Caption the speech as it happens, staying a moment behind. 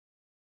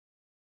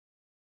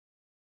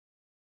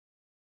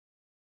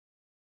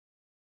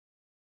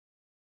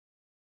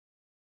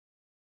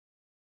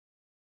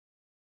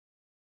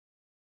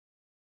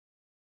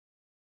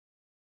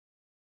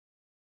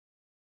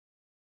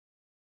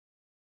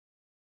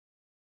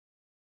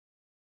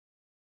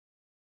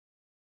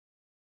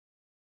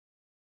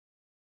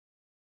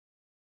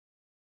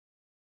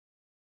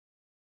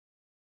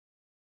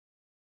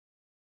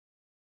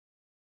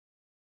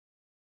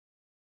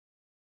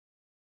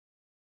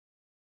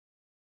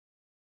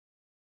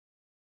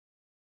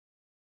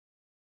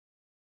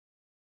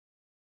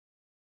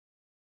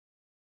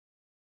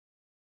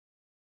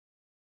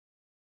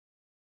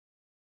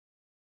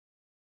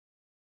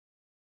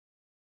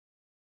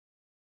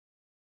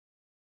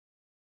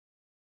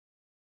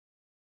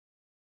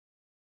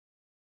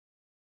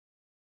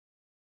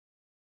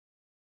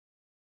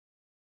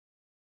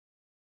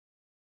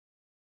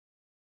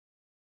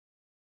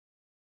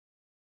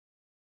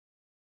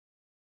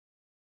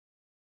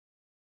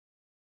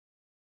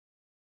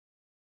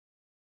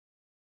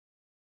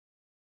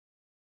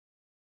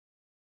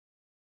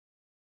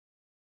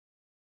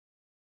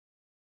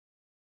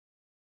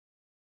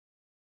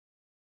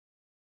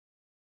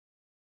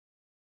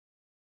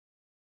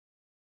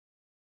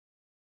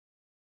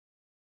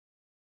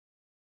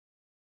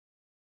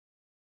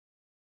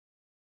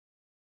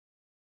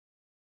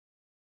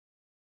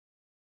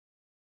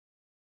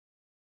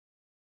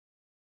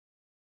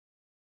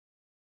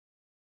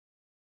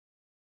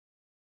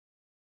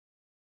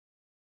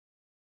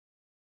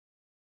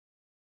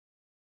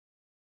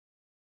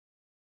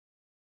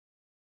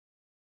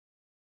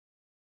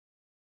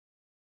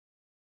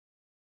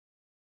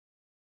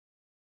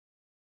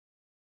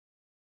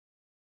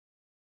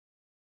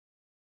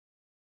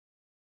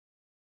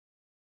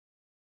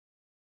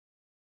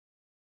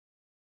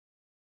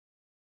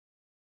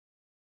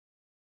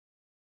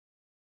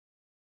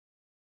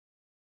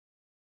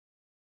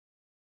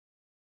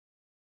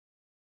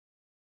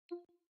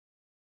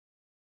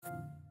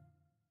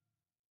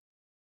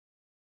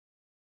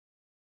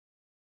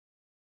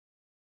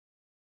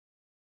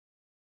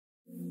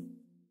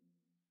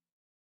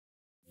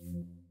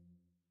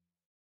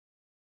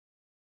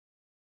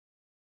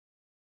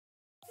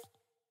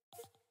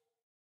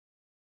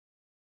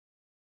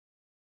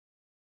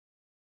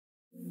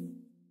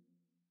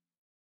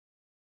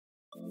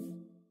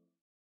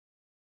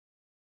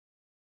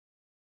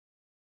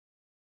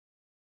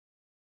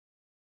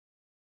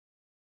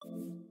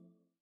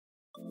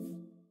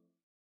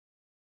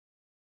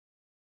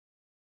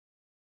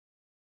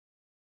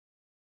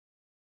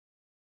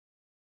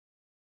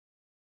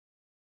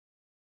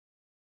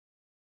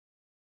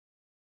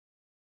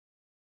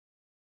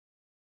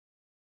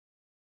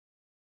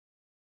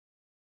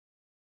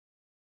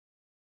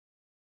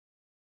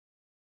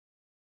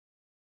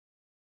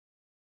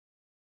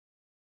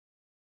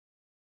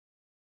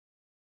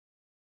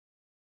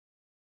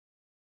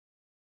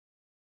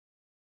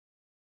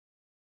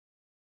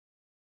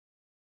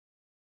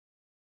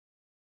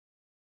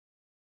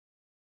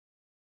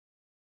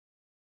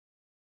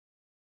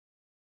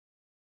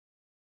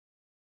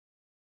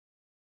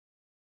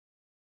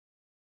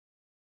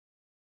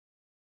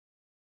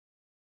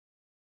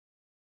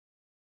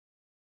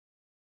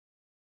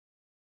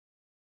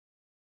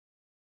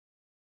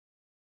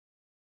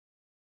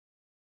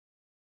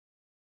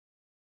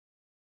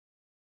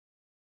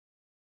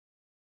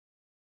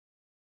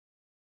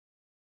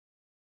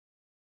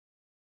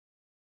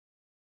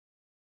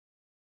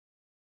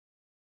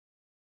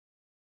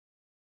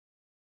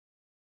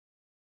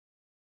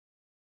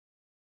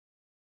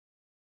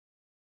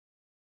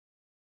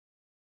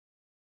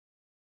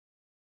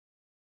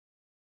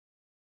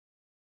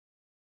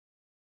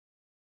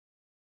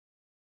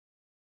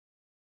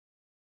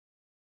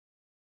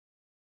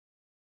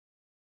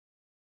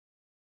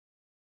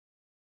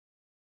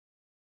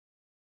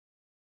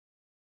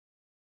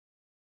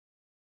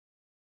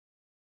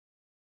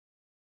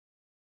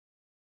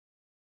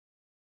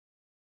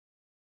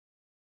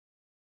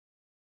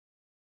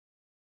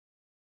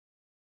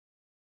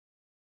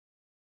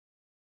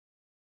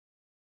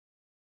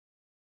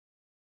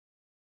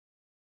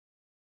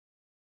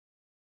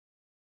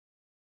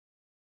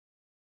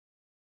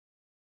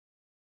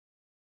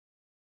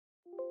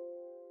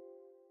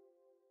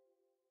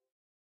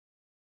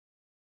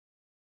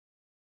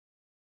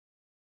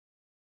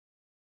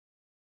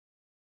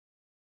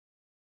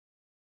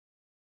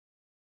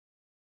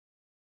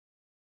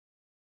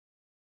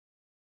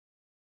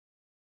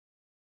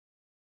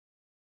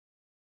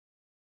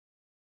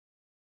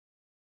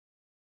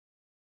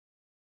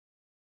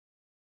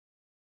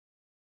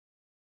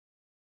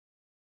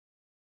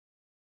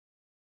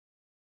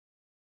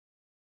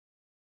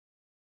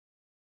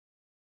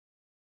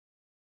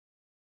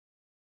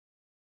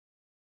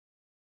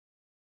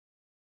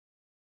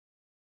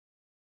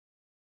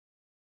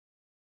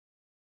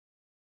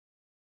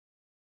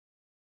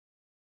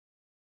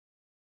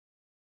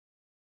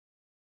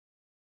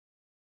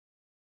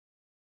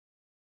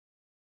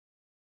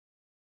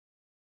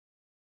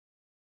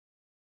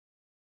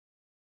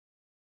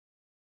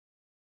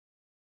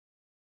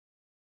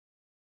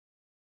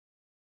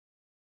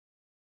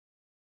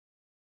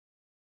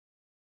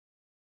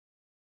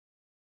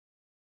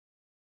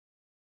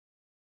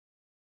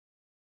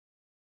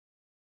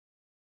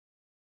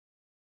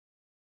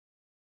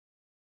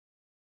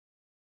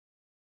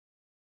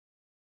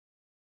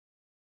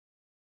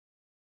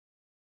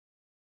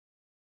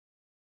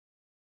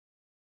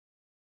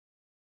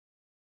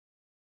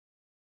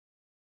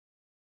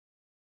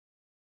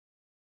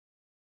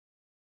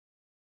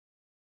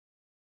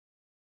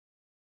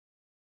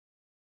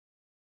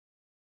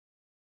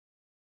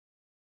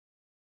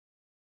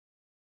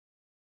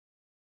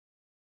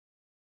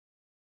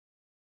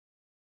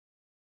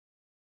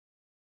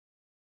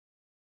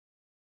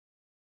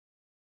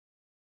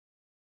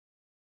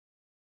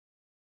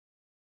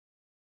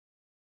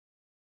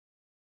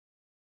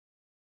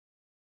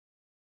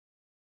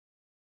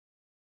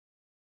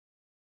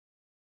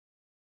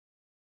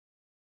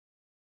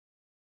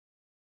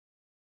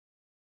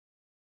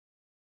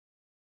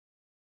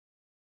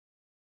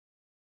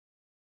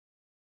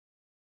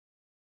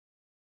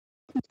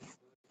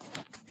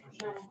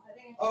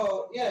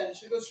Oh, yeah, it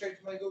should go straight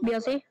to my Google.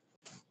 BLC?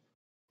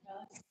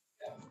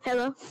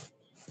 Hello?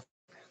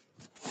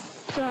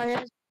 Sorry,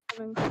 I was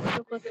having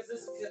real quick. Because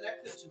this is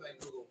connected to my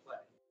Google Play.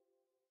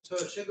 So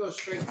it should go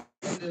straight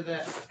into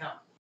that account.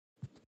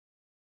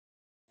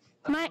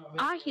 My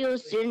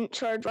Oculus didn't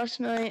charge last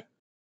night,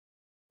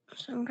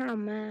 so I'm kind of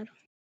mad.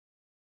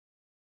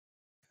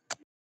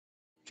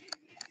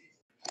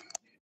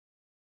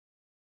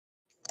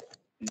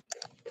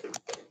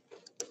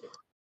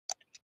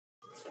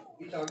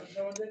 You talking to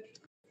someone, Dick?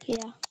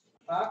 Yeah.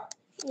 Huh?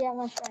 Yeah,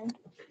 my friend.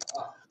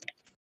 Oh.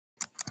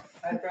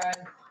 Hi,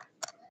 Brian.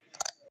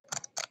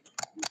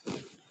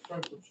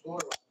 From some store.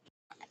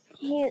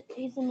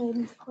 He's a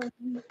native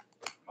Clinton.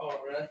 Oh,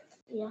 really?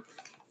 Yeah.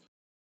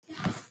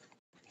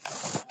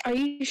 Are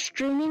you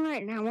streaming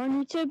right now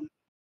on YouTube,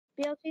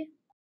 BLT?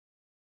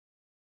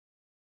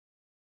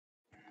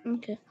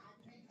 Okay.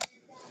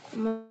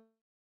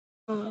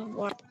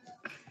 What?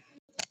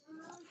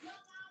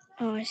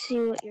 Oh, I see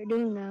what you're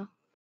doing now.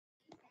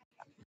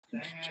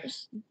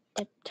 Just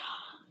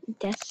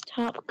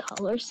desktop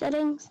color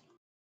settings.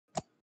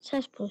 What's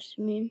that supposed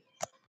to mean?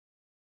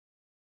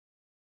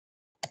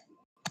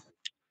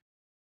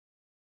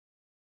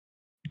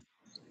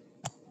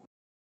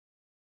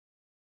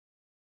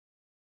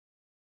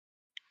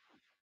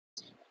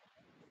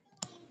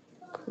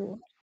 Cool.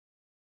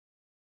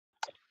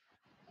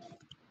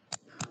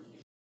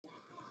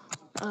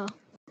 Oh.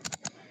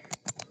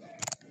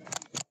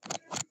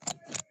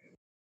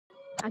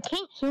 I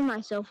can't hear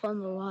myself on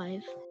the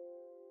live.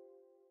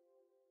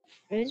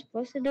 Are you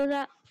supposed to do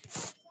that?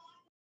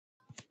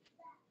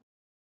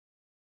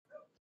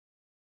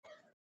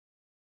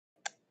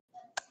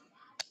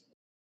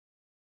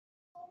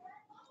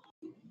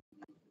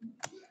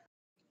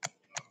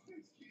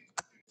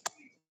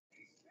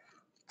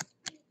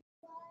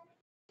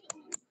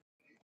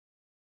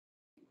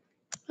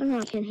 I don't know,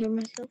 I can't hear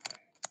myself.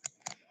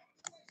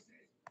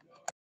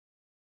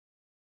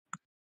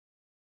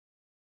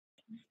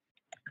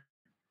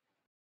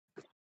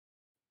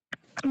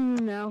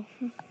 No.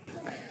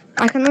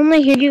 I can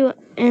only hear you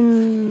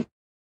in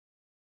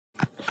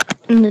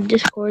the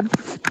Discord.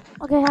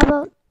 Okay, how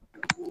about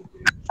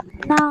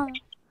now?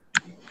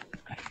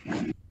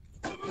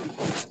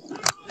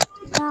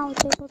 Now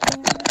it's able to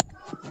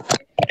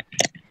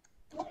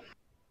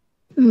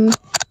hear me.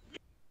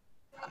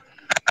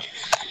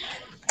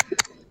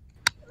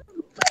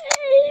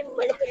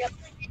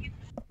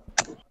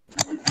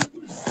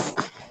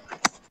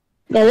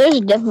 Yeah,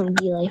 there's definitely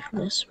delay for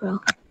this, bro.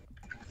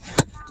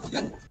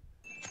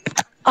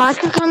 Oh, I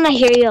can kind of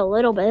hear you a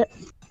little bit.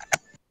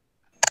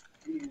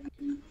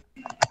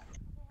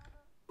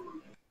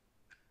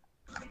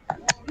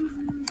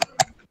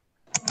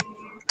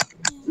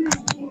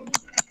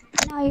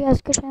 Now you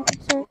guys could hear me,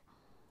 sir.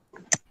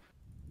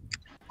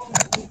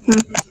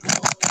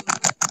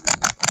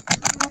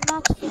 My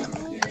max frame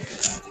rate.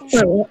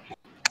 Wait,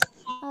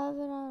 I have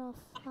it at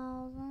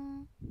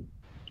 1,000.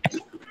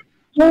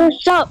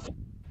 what's up?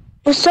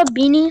 What's up,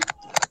 Beanie?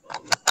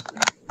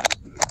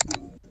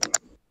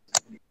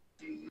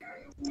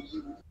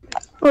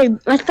 Wait,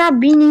 I thought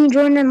Beanie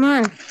joined in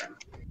live.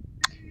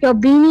 Yo,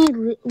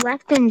 Beanie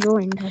left and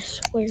joined, I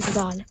swear to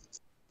God.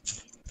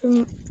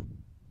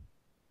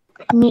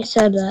 Me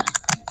said that.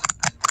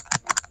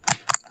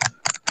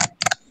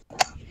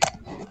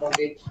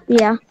 Okay.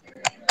 Yeah.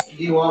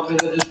 Do you want me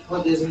to just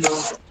put this in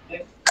the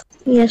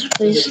Yes,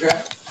 please.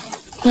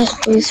 Yes,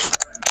 please.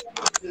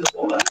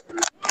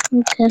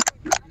 Okay.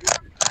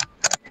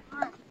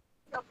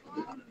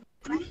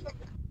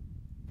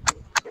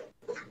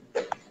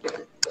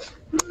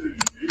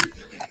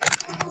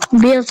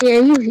 BLT,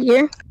 are you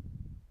here?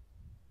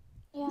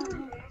 Yeah, I'm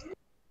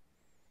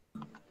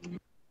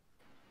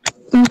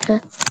here. Okay.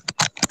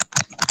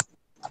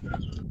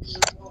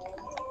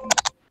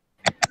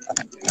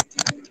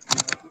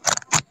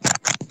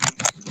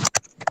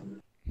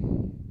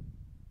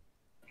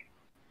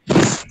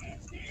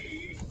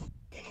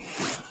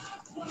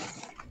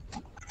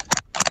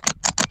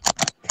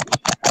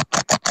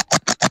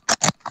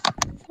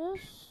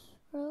 Just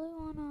really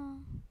wanna.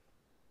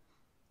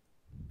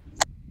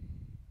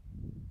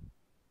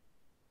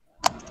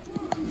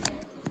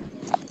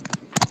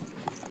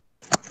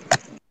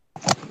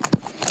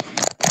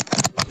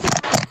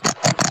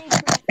 High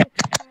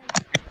graphics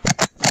card.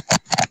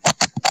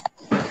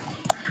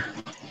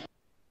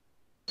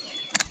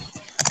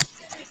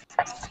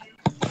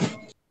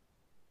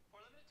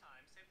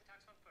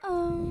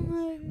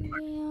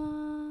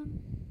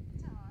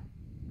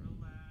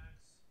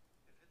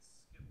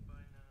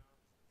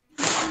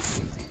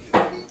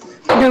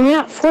 Then we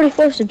got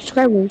 44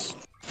 subscribers.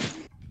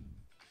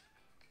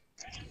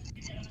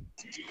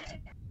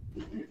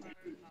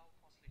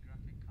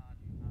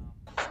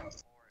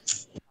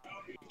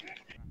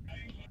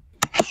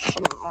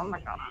 Oh my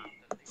God.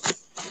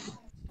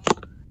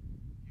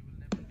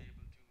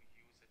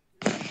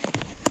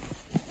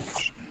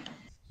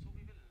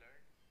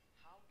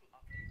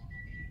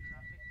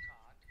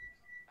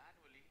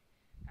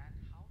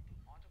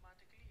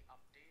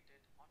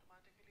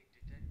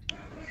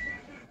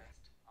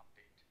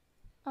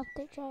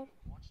 Update drive.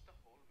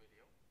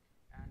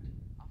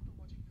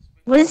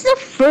 What is the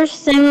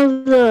first thing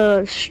of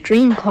the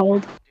stream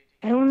called?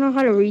 I don't know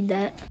how to read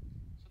that.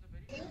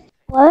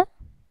 What?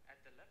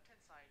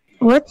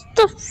 What's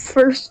the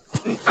first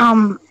thing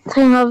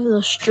of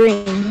the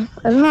stream?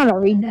 I don't know how to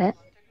read that.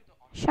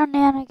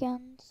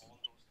 Shenanagans.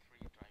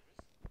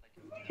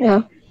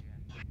 Yeah.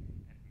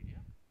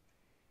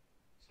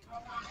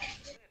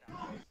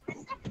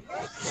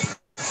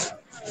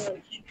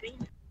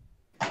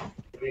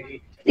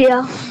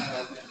 Yeah.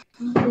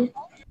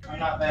 I'm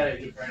not mad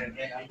at you for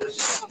anything. I'm just.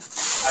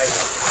 Sorry.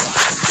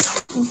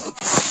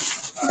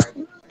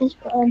 It's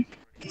fine.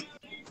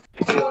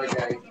 I feel like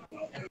I am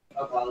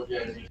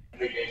apologizing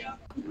every day now.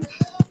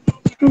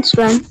 It's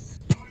fine.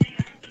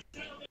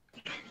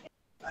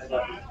 I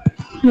love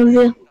you. Love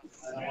you.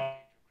 I don't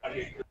want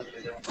to feel like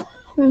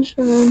I don't. It's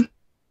fine.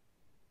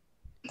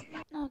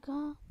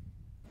 Okay.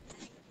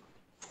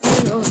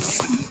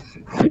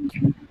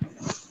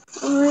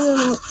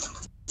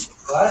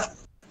 What?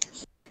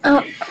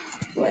 Oh,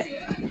 wait.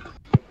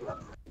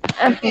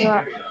 I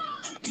forgot.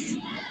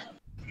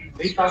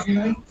 Are you talking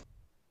to me?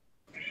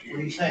 What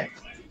are you saying?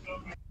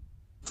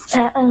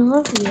 I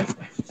love you.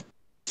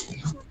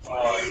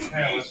 Oh, you're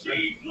kind of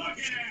whispering.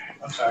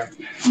 I'm sorry.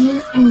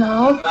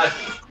 No.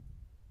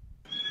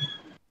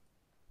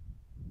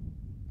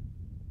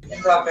 You can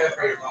drop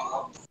after your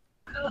mom.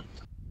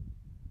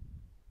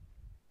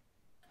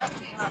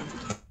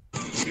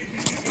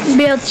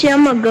 Bitch,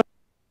 I'm a go.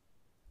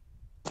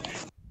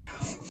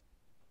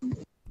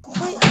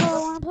 Wait, I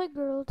wanna play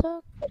Girl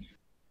Talk.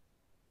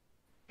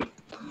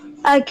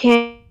 I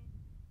can't.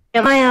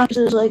 My house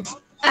is like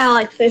at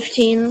like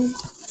 15.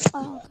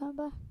 Oh, okay,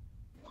 bye.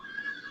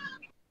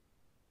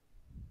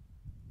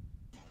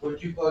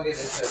 What'd you plug it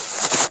into?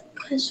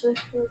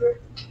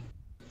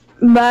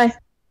 Bye.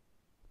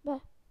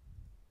 Bye.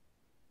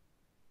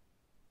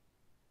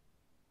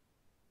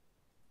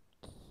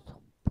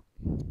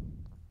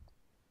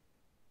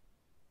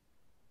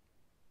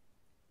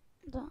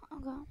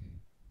 Okay.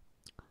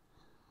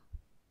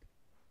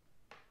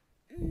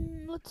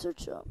 Let's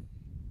search up.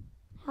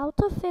 How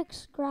to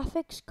fix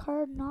graphics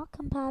card not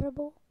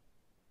compatible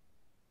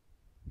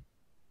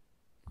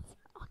with your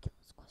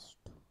Oculus Quest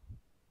 2.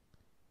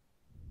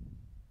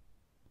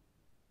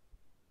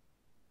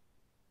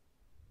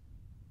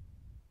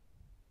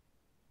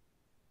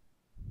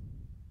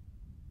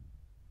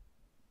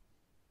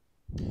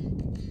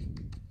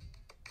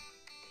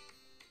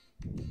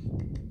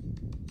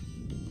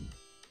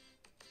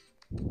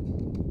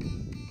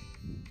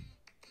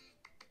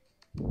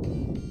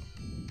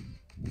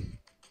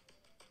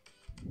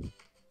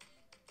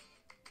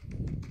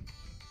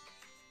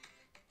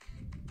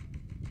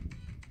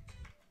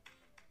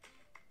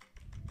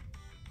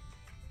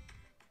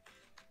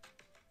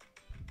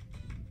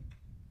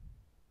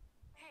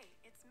 Hey,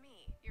 it's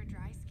me, your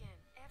dry skin.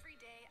 Every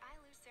day, I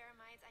lose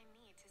ceramides I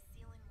need to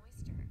seal in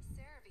moisture.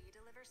 CeraVe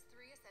delivers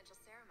 3 essential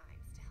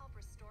ceramides to help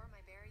restore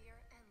my barrier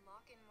and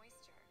lock in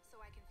moisture so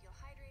I can feel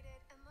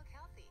hydrated and look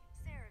healthy.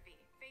 CeraVe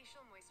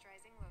Facial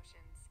Moisturizing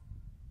Lotions.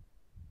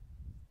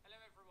 Hello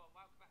everyone,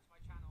 welcome back to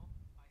my channel.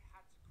 I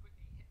had to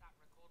quickly hit that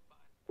record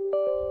button because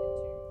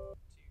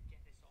I needed to get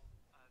this on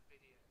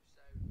video.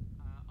 So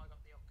I got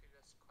the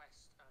Oculus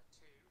Quest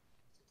 2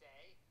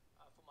 today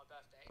for my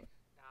birthday.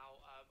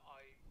 Now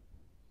I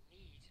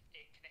need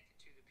it connected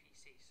to the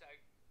PC. So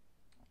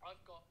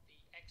I've got the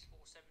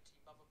X470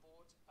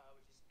 motherboard,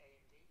 which is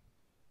AMD.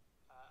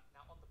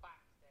 Now on the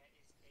back there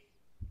is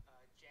a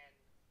Gen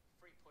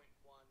 3.1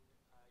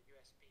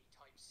 USB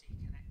Type-C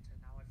connector.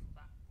 Now I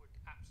thought that would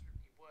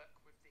absolutely work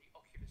with the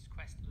Oculus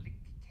Quest link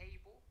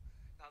cable.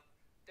 Now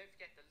don't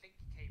forget the link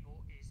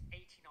cable is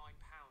 £89,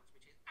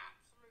 which is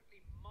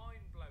absolutely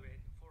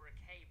mind-blowing for a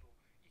cable.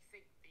 You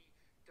think the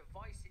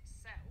device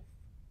itself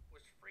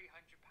was £300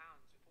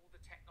 with all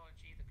the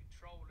technology, the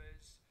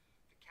controllers,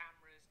 the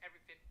cameras,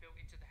 everything built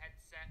into the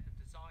headset, the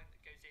design that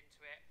goes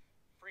into it,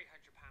 £300.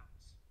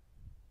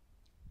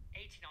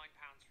 £89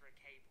 for a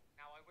cable.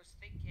 Now I was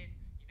thinking,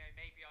 you know,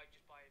 maybe I'd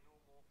just buy a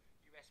normal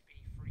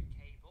USB free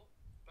cable,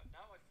 but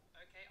no, I thought,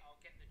 okay,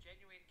 I'll get the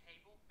genuine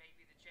cable.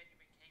 Maybe the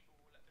genuine cable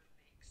will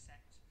only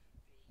accept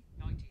the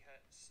 90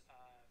 hertz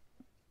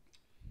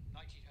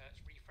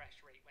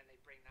refresh rate when they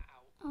bring that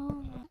out.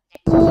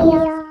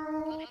 Yeah.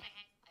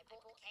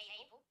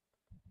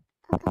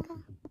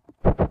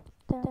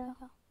 There we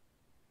go.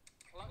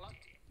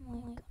 Plugged it in,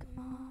 Link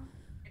off.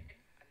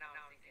 and now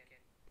I'm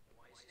thinking,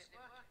 why isn't it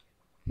working?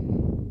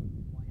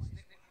 Why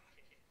isn't it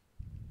working?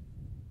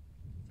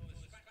 So I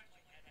scratched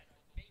my head and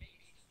thought maybe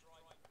it's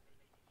driver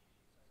related issue.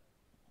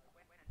 So I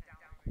went and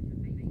downloaded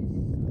the latest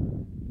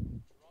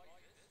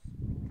drivers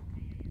from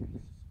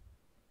AMD.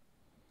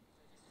 So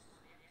this is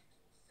for the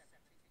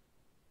X470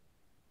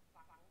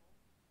 platform.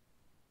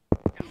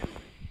 Downloaded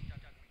it,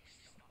 done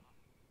restart.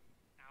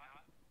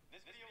 Now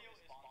this video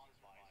is sponsored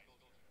by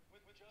Filter.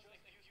 With just a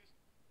few.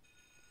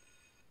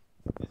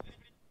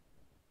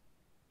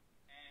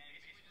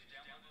 And basically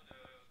just download the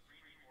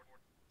screen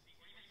record. See,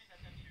 it's even set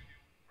to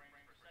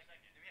frames per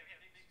second. And we have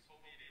this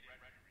exfoliated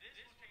render. This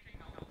will change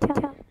how this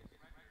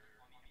render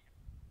on the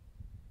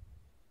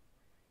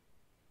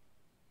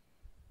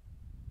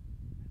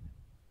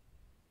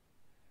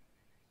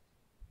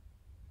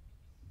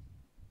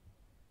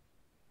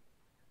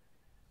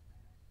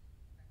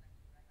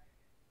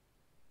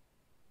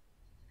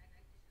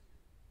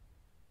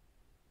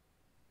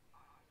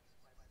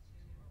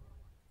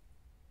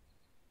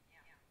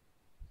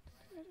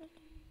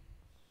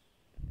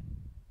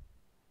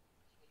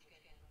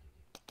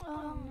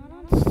Not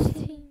on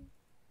Steam.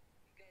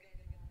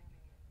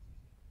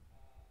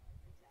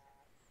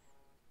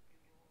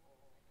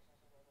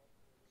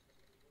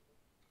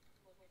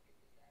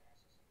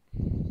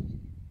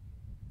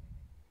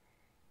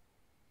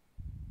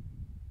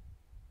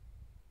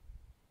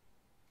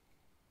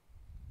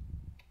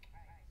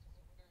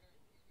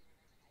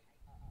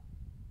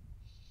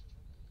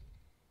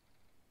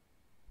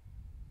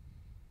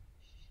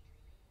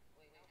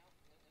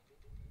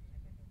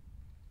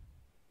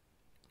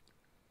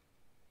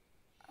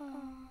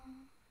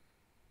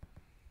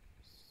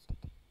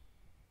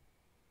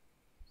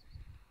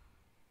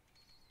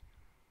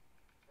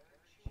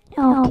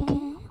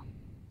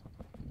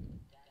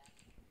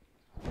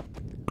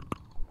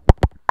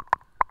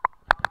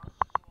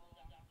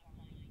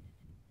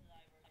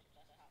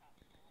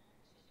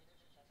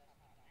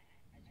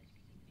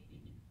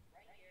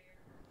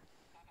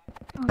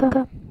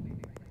 Okay.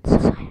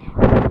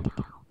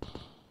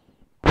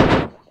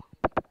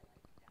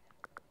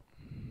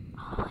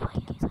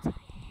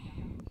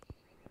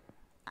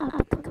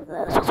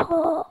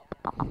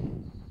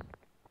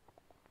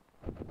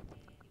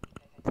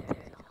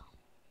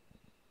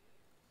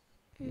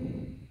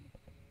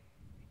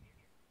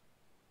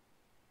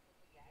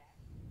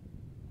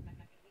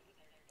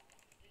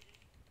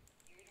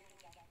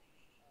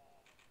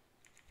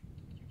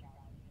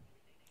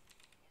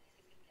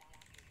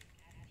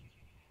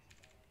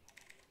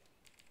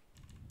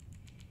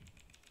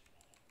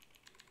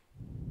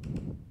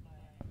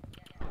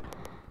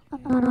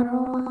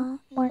 Another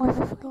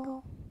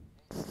wonderful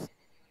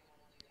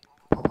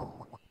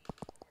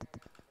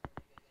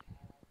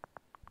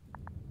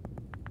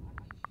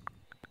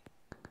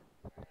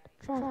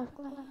traffic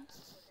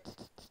lights.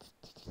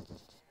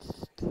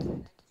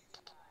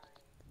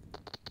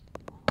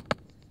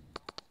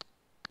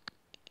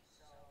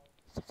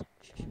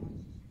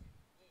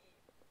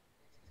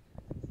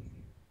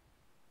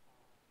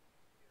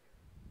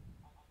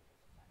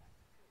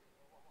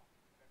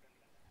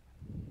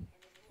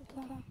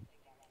 Okay.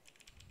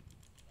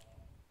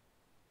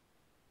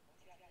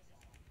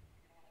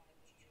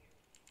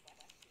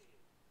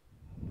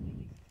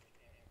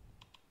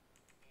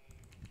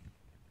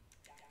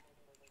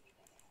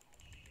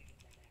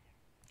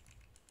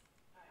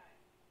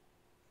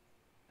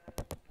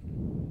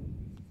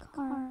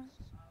 Cars.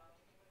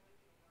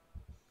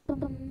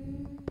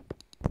 Boom.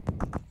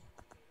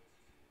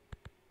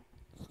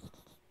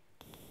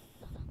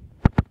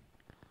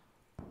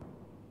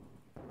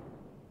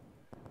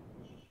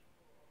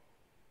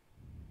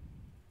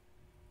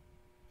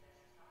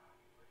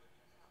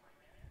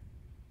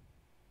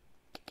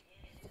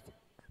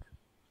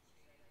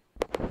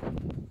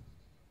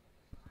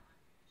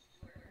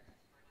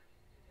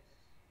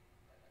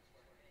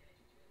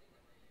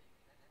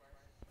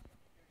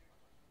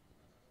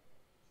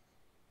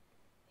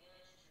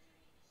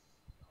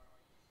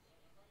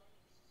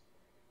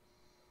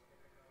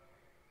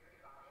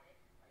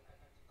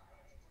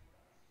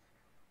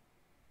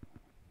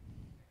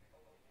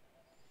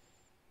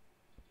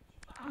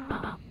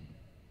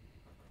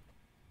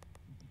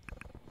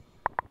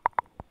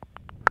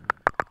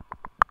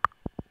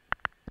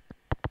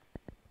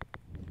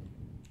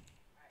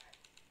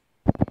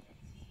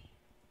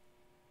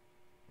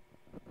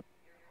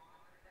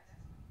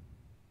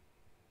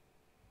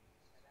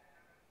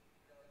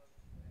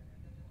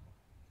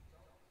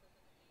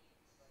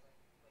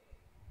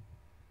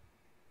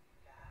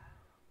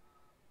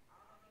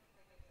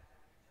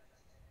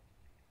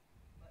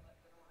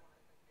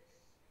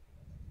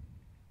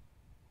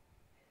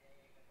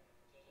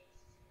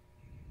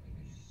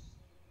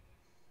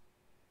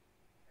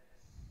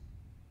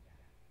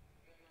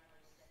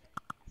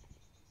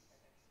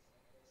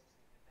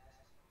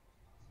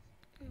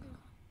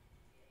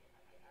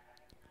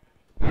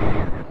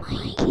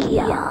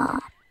 Yeah.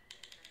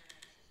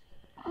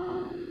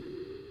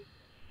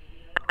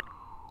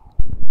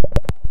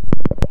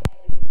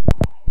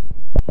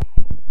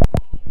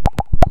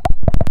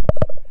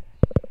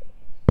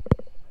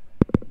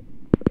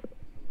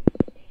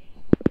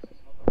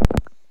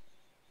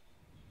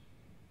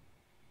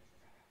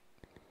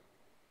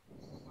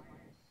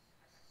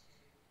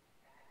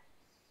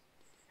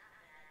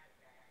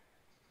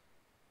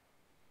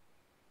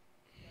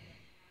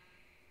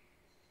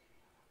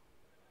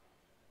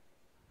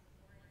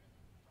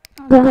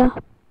 Okay.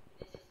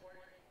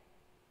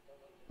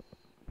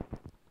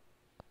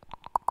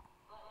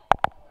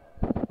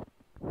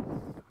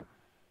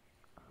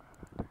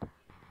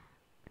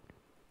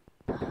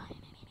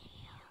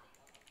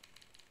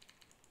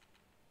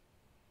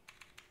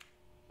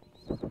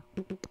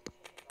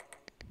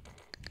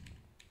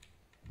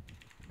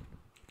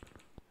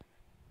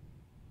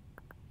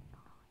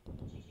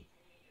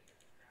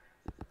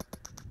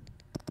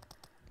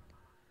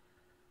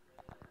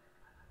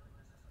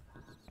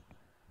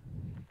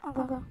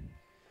 Okay.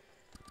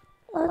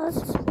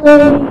 Let's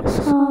play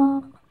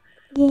some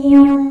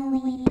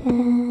gambling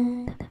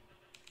tag.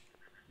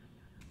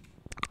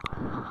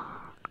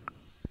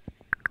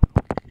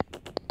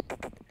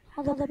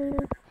 Hold up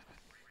here.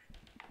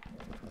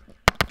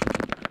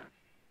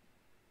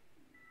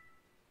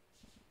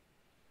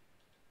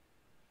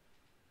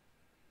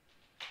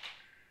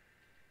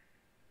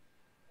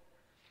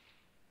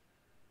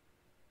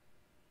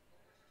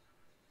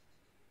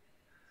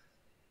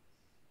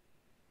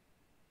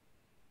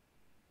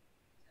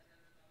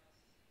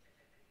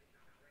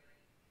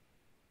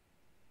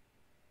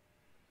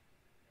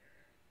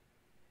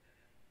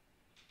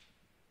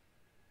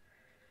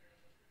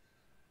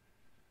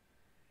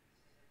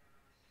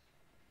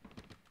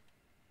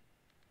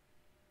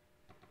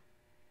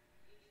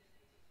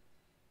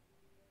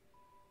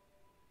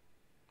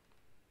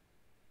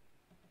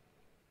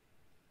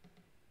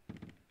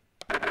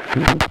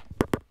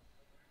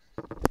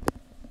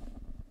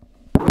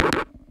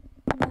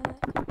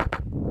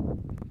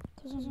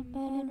 Cause I'm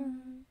better.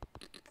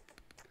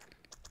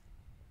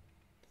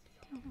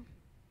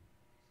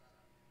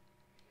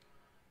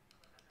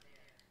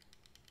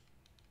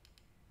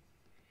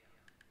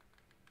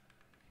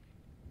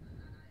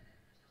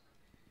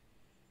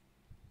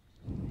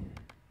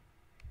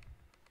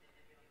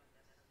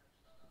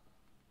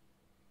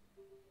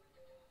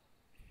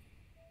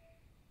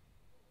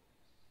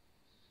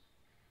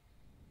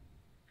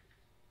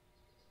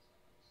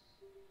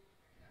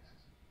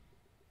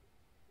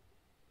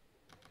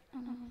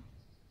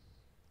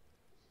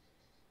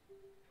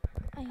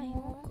 I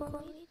won't go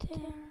right there,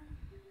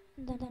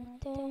 then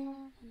right there,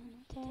 then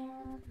right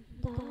there,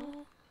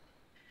 that.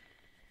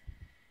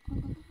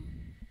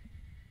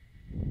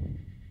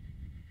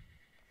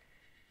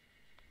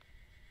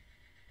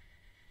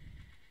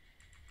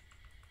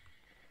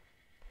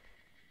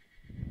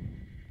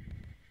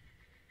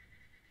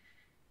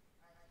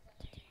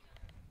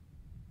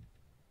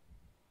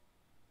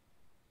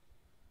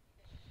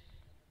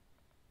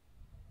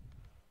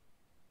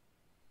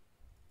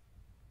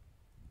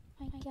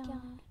 My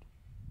God.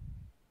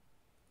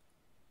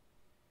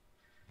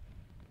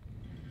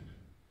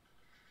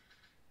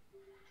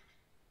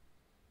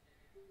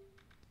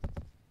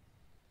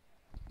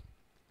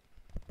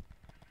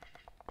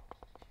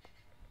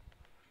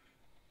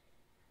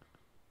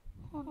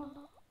 Hold on.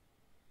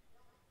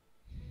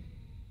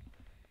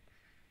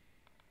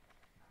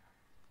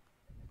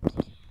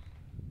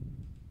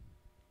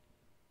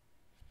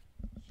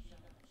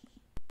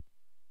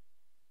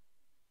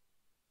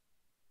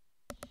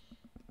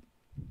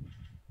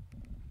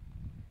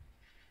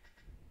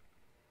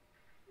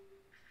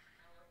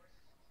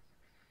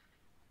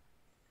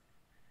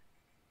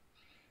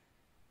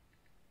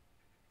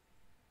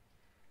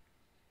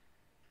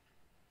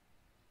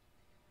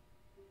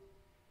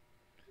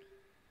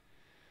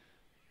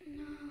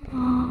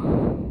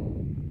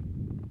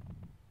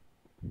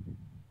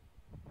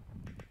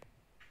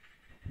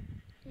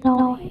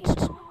 No, it's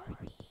not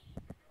working.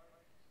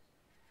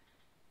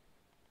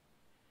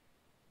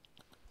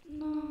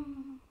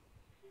 No.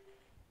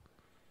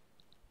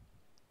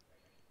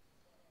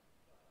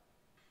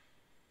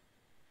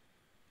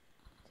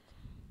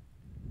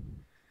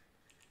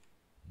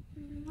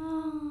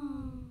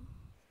 No.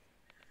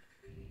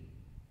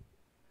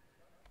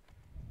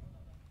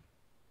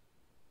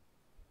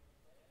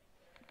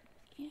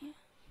 Yeah.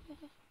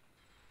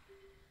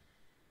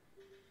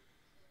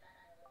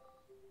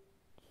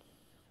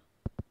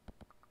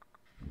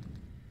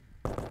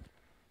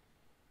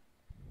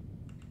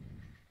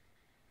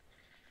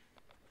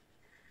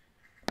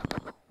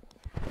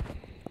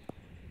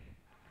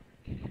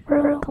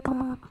 Bro,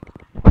 come on.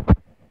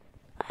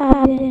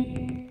 I've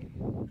been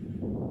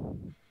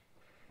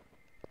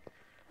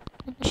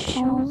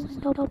shows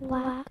the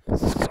black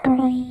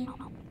screen.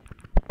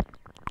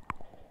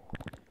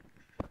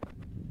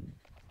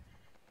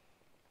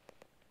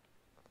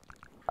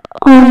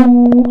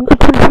 Oh,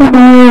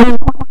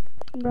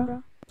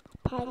 bro.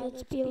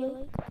 Pilots be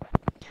like,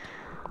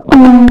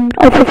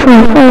 I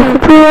prefer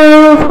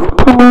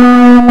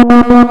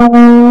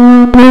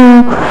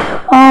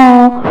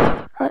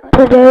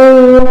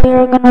today we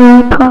are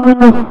gonna be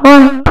talking about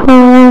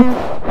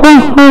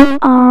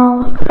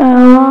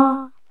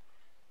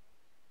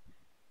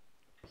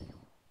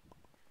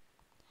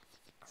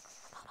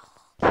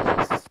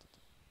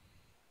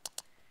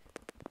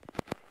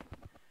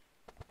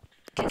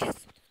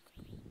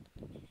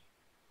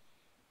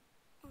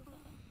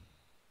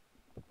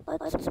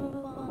let's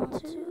move on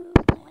to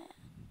plan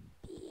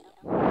B.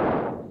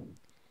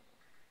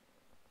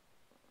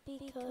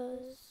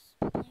 Because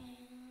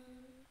plan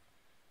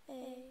A,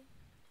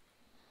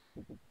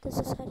 this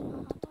is heading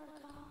on to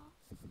work off.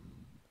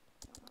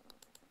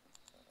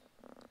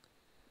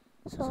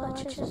 So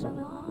let's just move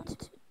on to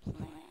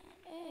plan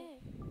A.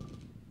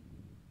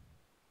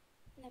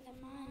 Never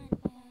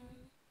mind plan.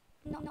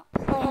 No,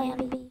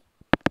 plan B.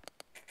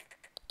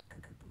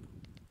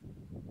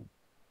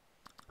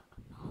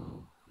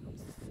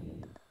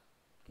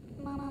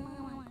 Mama,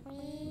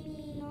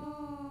 baby, no.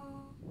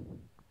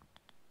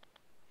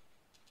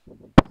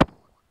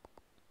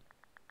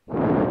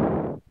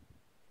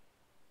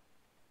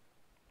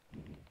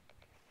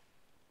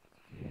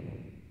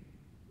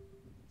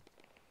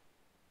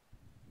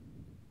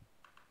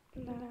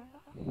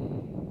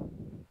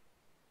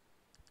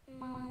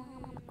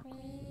 Mama,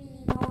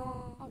 baby, no.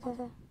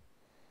 Okay.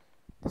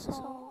 This is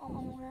all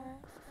only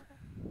work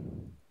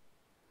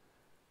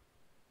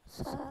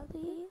for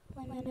sadly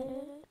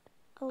limited,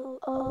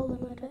 a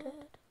limited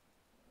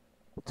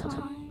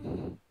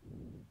time,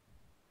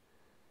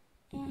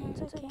 and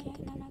I can't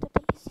connect the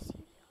PC.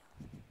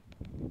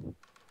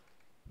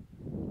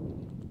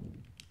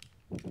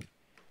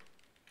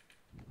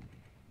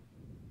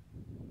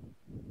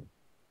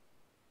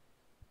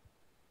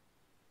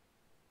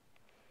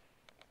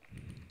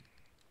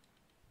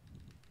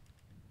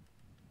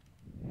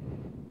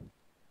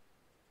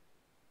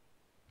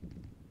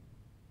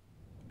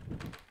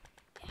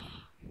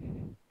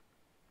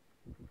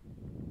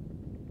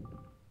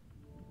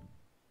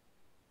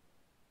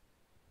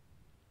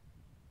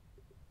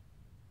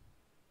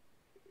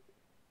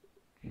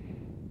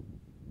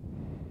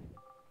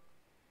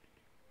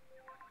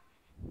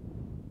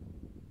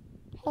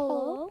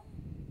 Hello?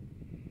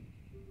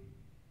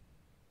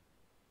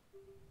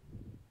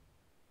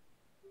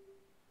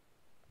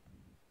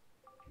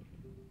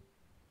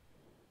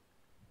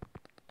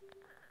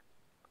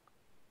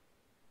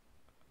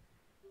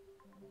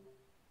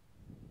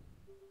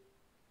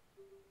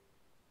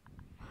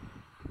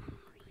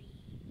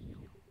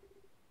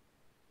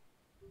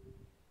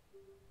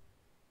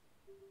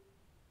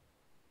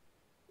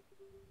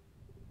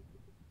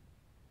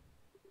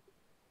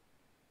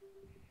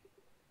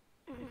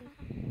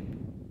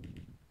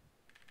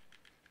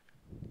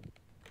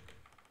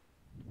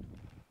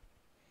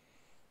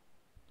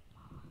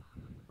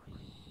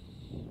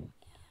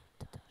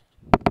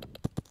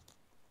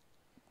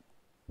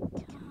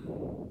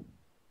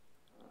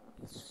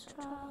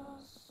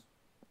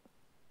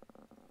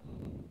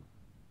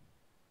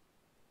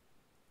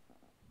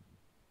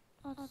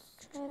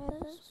 try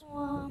this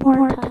one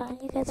more time.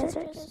 You guys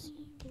are just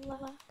seeing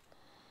black.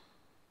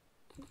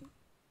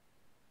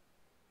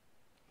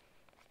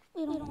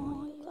 We don't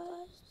want you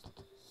guys to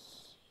see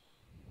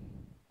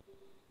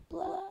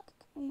black.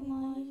 We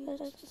want you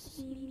guys to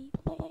see me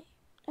play.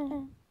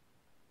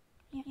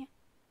 Yeah.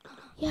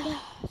 Yes.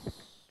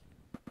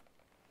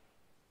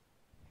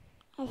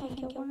 I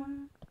think it worked.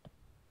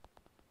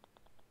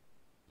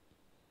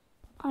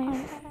 I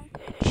think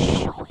it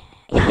show it.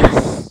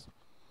 Yes.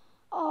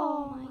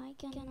 Oh my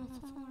goodness,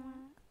 it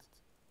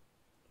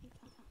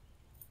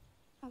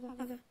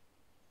worked. Okay.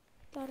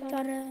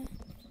 Got it.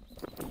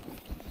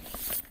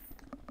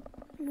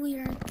 We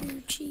are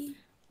Gucci.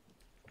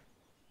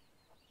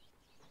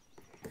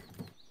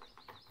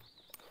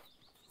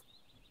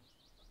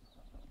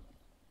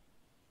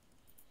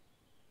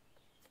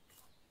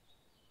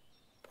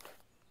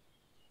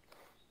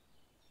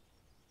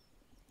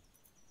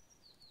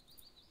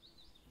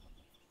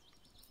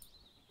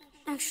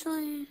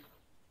 Actually,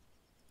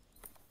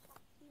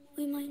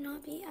 we might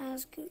not be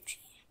as Gucci,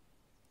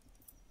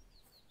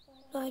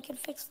 but I could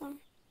fix them.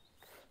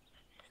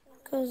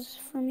 Because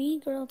for me,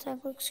 girl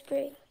tag looks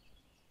great.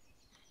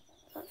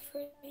 But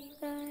for you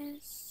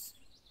guys,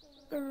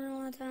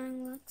 gorilla tag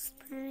looks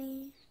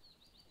pretty.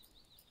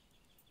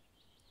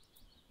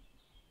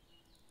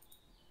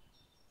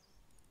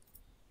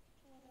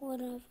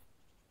 Whatever.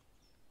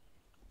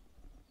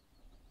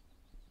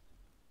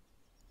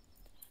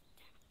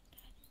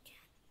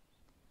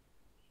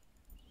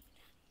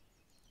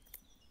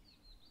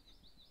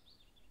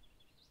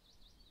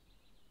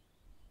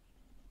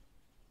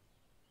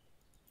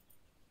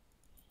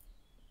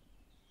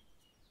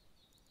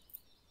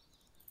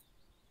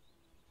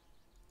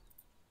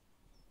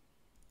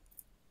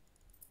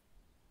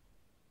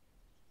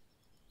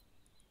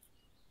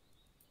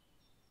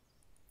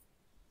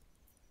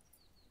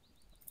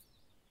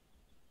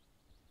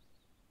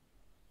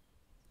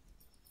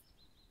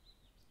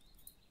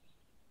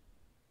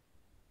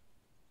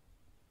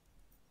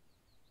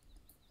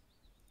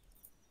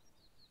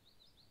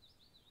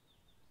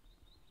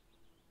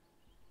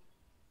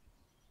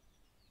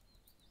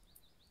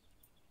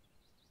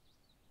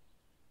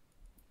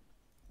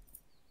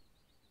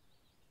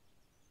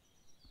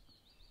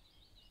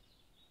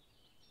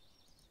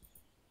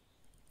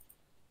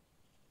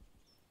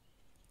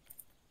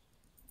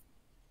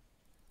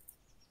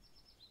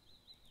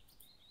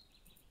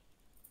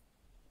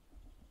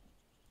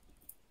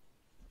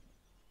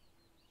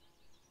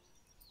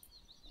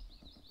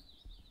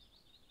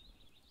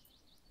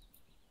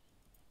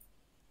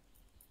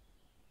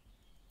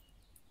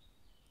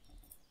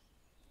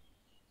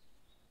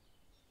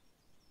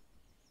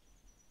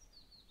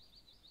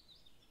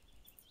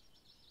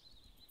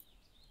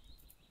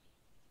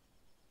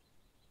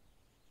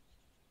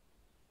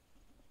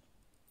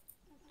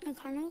 It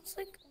kind of looks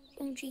like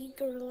OG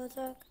gorilla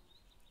tag.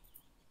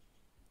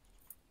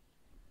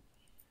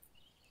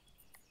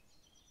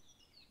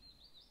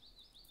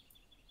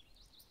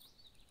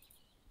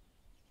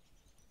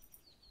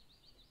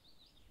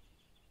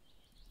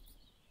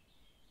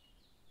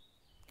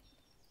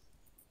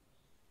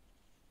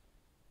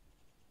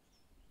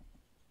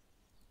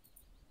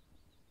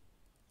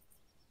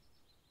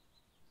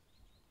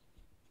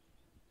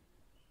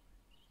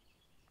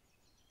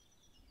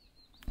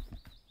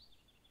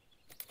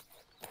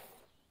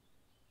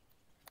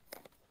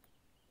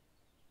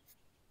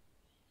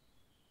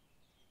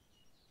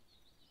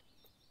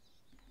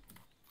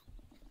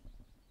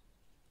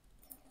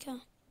 Okay.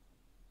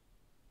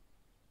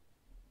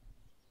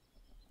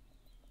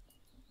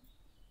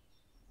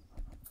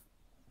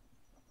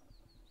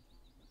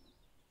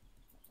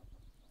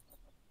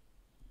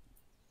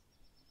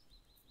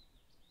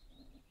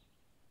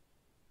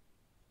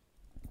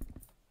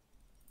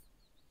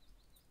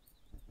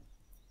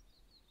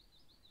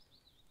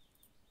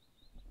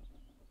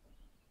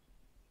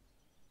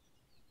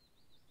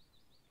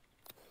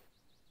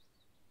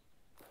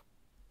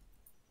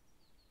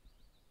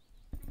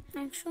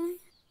 Actually,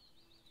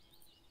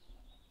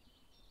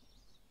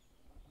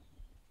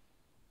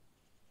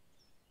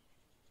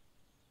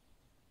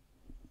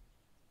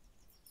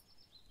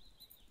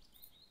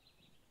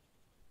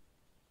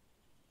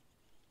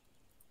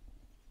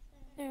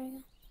 there we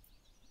go.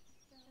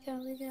 Yeah,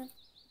 we good.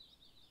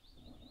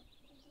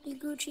 Be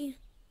Gucci.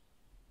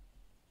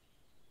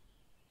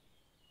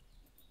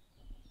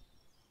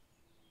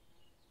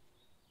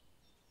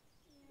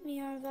 We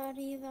are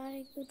very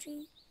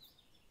Gucci.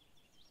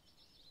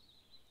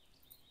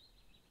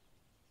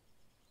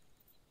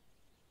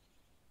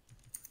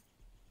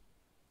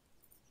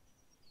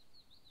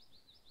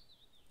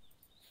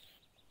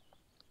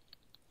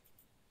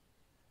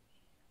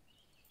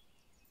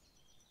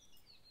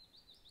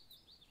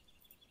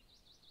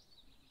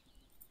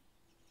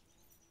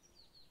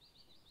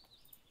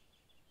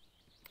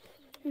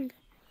 Okay.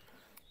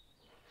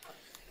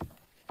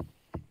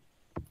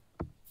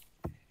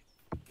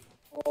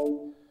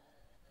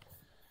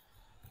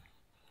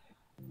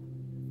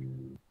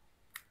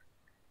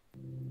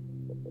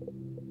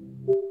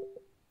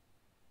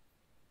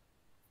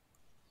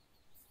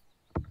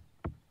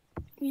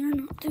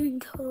 not doing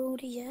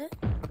code yet.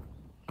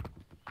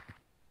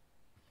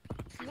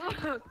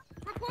 Look.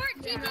 Report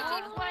GG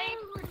play.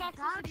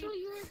 That's what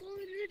you were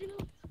going to do.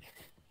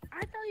 I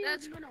thought you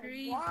That's were going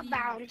crazy. to wall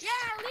bounce.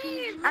 Yeah,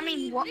 leave. I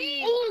mean, what?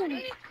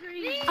 Leave.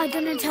 I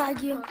didn't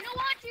tag you. You don't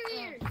want your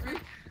ears.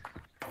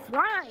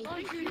 Why?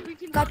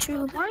 Got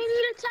you. Why you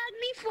need to tag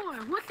me for?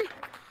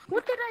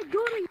 What did I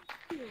do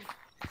to you?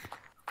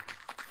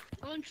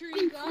 One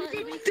tree,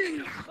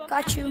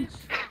 Got you.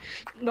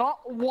 No,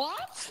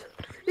 what?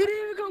 You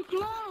didn't even come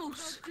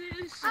close.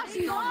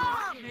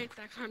 I hate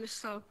that kind of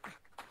stuff.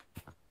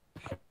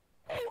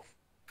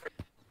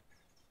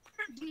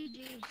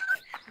 GG.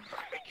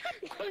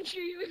 Don't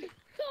you even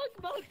talk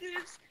about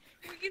this.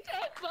 We can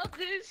talk about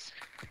this.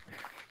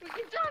 We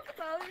can talk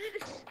about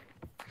it.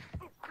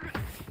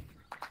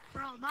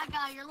 Bro, my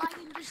guy, you're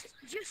lagging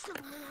just a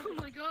little. Oh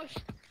my gosh.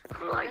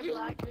 I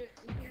like it.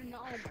 You're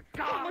not.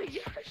 Oh my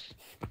gosh.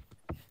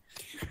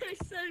 I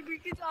said we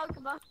can talk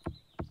about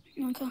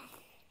Okay.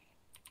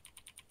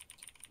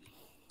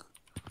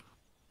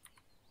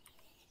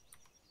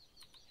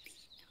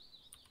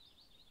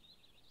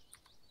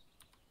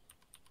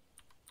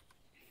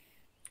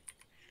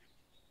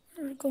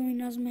 We're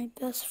going as my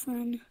best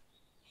friend,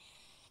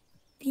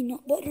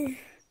 Peanut Butter.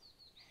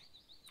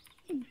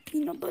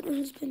 Peanut Butter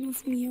has been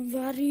with me a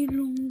very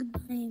long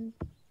time.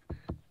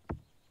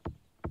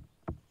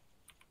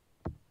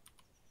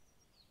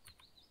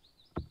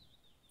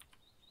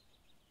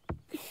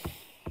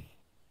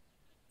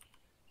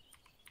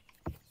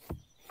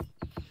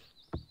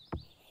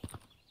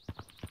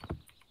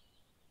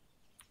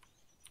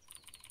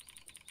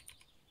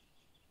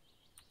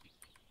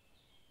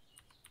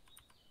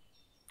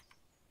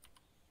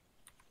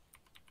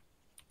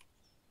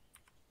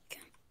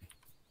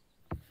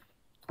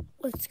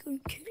 Let's go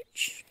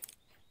catch.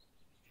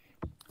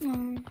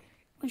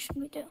 What should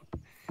we do?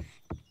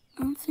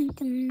 I'm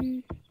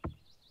thinking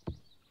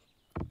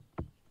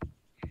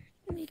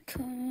we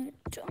could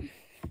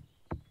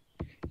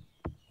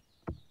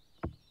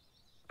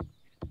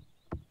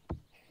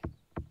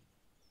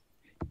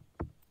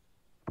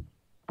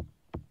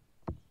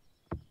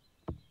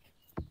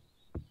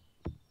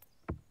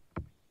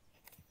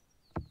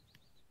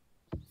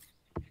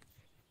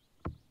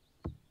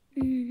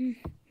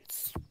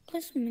let's play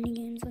some mini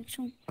games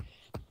actually.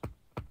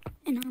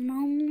 And I'm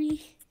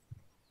normally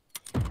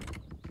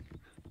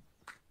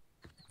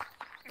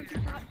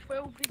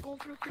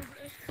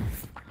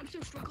I'm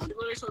still struggling. You're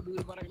literally so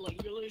good, but you're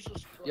literally so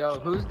struggling. Yo,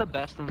 who's the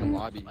best in the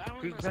lobby? I don't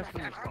Who's know the best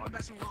in I'm this the lobby?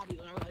 best in the lobby.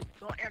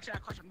 Don't answer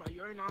that question, bro.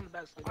 You're not the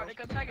best. Alright, they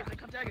come tag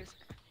us.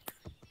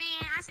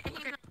 Man, I said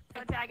he's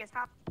gonna tag us.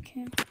 Stop.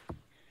 okay.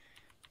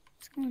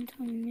 Let's go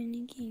into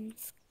mini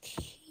games.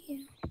 Here.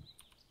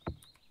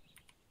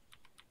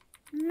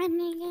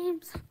 Mini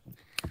games.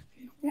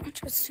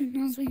 Watch as soon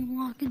as we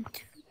walk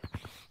into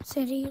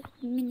city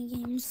mini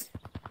games.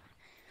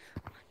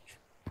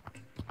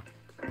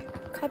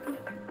 Copy.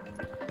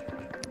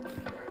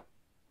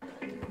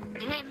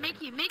 Hey,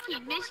 Mickey.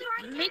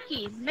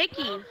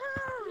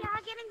 Yeah,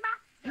 getting back.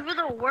 You were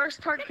the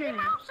worst cartoon.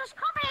 Mouse is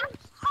coming.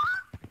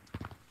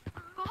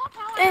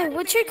 Hey,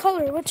 what's your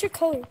color? What's your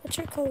color?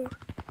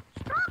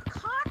 Stop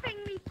copying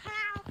me,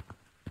 pal.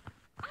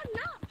 I'm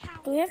not,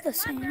 pal. Do we have the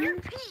same? You're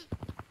pink.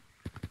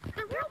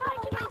 The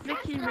real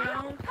Mickey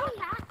Mouse. Oh,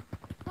 yeah.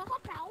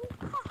 Pal.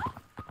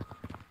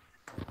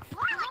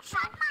 Why would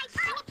shut my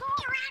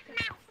sneaky rat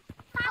mouth?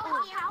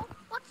 Pal,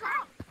 what's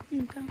up?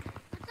 Okay.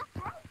 What's up,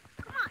 bro?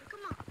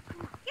 Come on.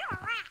 You're a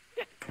rat.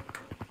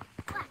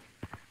 What?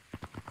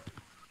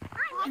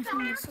 I I'm think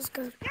this is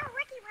good. You're a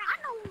Ricky Rat. I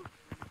know.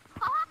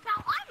 Pal,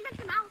 I'm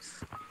Mickey Mouse.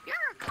 You're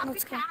a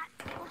Let's go. copycat.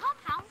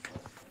 Pal.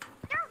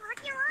 You're a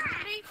Ricky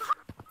Rat.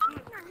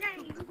 Your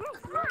name. Come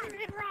on.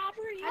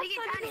 Robbery. How do you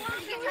get tiny? How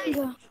do you get tiny?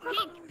 Go.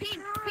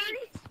 Pink.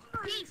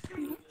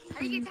 How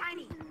do you get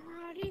tiny?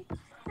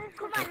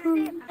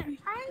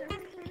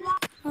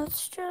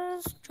 Let's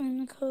just join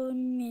the code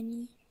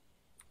mini.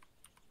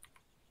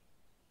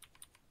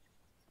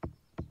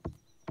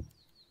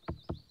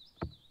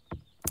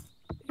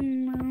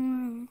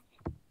 No.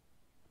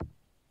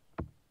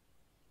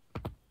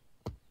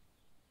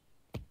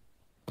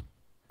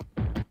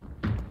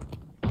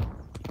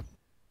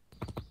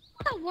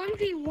 The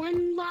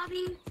 1v1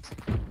 lobby.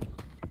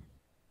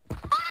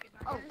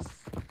 Oh.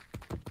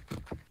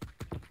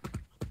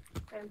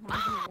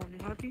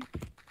 1v1 lobby.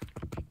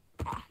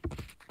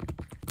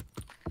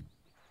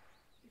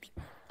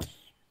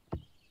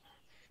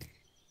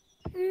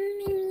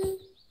 Mini.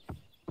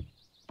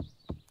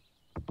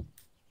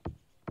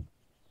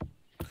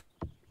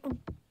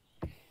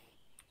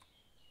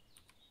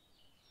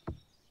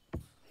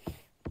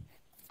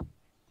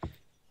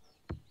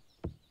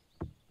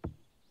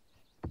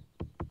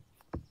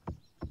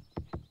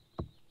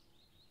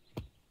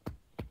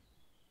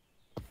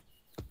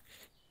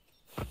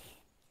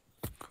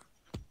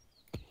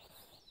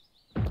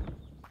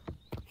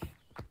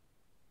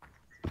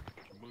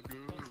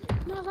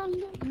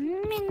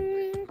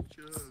 Mini.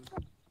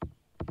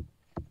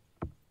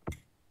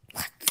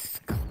 Let's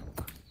go.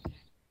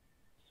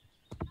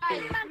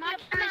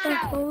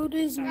 code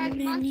is Monkey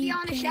mini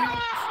on the games. shelf.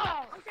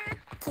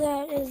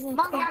 That is the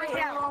Monkey code. on the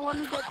shelf. Let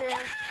me get there.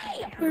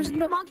 There's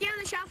no. Monkey on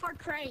the shelf or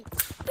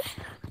crates.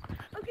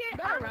 Okay,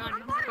 I'm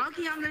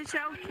Monkey on the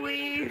shelf,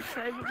 please.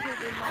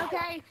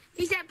 okay.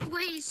 He said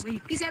please.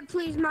 He said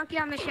please, monkey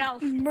on the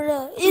shelf.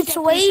 Bruh, He it's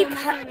said, way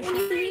please, monkey on the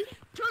shelf.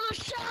 To the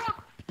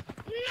shelf!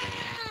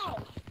 No!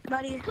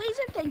 Buddy, please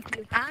and thank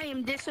you. I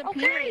am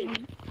disappearing.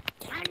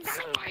 I'm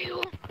coming for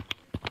you.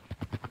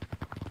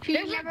 She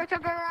never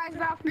took her eyes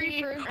off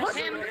me.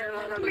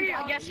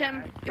 I guess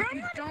him.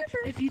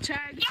 If you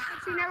tag.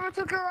 She never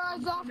took her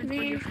eyes off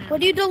me. What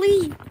do you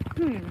delete?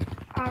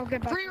 I'll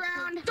get back. Free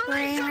round.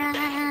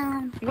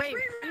 Wait,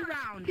 free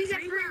round. He said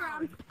free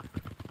round.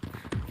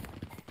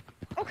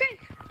 Okay.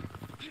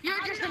 You're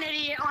just an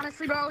idiot,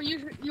 honestly, bro.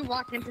 You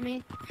walked into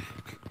me.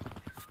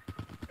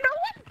 No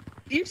one.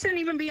 You shouldn't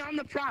even be on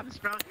the props,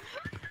 bro.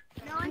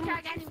 No one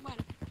tagged anyone.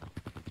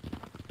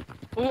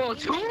 Well,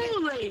 too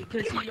late,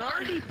 because he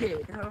already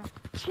did.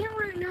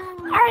 Karen,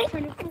 no.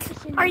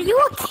 Are you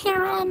a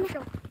Karen?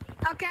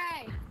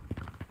 Okay.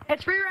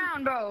 It's free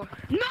round, bro.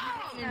 No!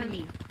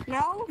 Enemy.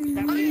 No?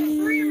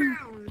 Free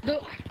round.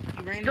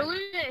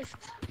 Delete this.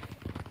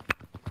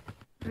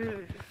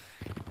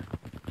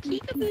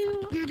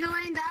 You're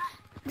doing that?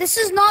 This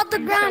is not the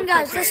ground,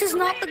 guys. This is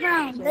not the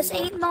ground. This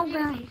ain't no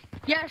ground.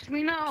 Yes,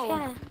 we know.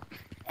 Yeah.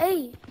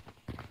 Hey,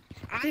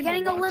 you're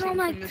getting a little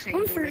my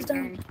comfort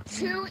zone.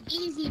 Too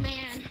easy,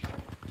 man.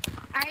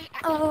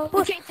 Oh.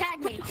 You can't tag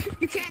me.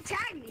 You can't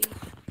tag me.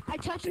 I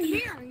touched the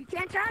mirror. You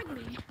can't tag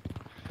me.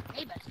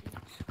 Hey, bestie.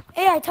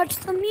 Hey, I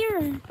touched the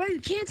mirror. Bro, you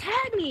can't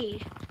tag me.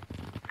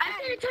 I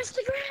didn't touch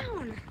the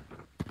ground.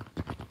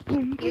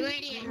 You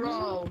idiot.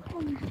 Bro.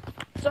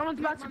 Someone's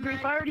about to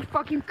grief. I already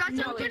fucking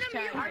know this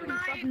tag. I already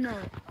fucking know.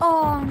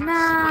 Oh,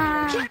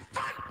 nah.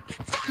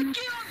 Fuck you!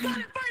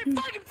 I'm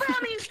fucking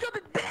found me, you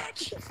stupid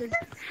bitch!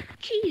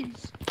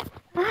 Jeez.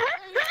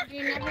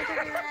 You never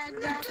took your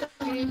eyes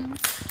off me. You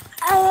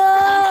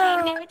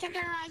Oh, never took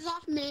your eyes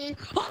off me.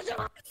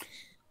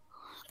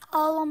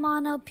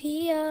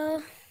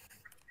 onomatopoeia.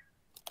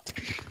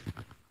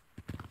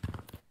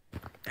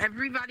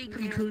 Everybody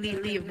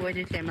completely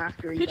avoided him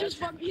after he just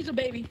fucked. He's a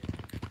baby.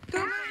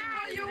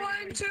 You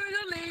want to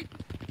delete?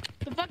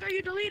 The fuck are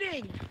you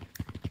deleting?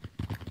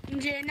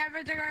 You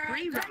never took your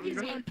Free eyes off me.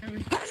 round, bro.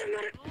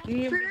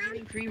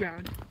 Free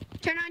round.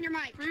 Turn on your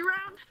mic. Free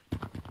round?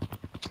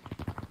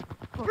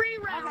 Free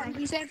round.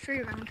 He said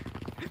free round.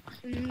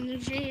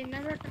 She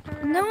never took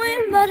her No eyes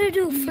one about to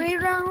do free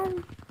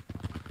round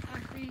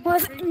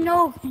with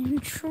no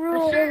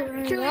control.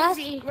 Too That's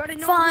easy.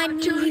 funny.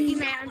 Too easy,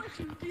 man.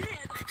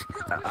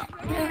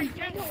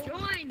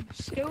 Join.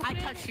 I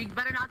touched you.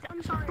 Better not.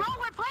 I'm sorry. Bro,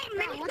 we're playing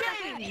mini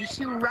games,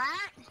 you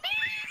rat.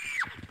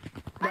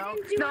 No. Oh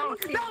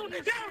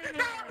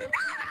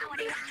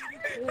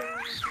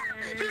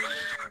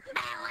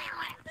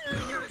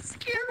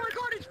my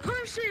god, it's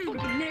person.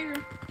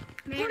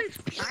 What is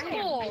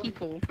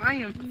people? I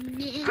am a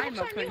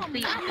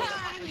complete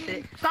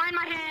opposite. Sign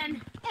my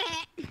hand.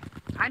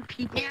 I'm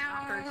people,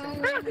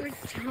 not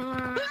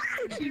person.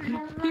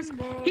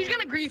 He's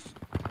gonna grief.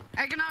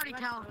 I can already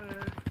tell.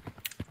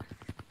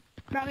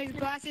 Bro, his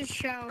glasses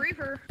show.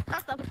 Griefer.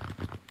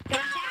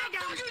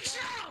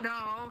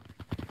 No.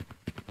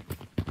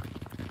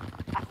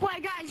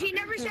 Wait, guys, he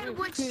never said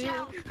which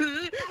shelf. Guys,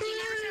 he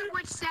never said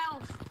which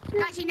shelf.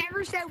 Guys, he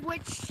never said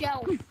which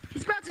shelf.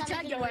 He's about to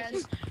tag your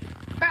ass.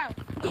 Bro,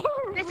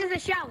 this is a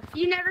shelf.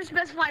 You never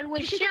specified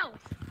which shelf.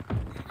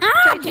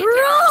 Ah, bro,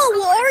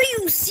 are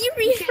you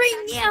serious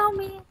right now,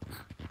 man?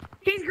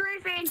 He's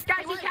griefing.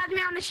 Guys, he tagged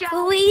me on the shelf.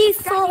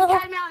 Lethal. Guys, he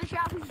tagged me on the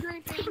shelf. He's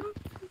griefing.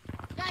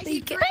 Guys,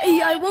 he's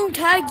Hey, I won't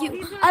tag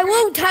you. I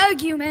won't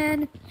tag you,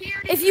 man.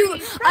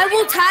 I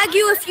will tag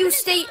you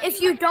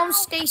if you don't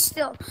stay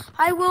still.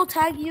 I will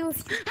tag you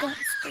if you don't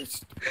stay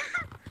still.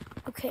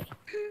 Okay.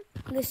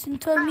 Listen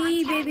to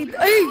me, baby.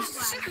 Hey,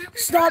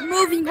 stop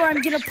moving or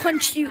I'm gonna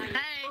punch you.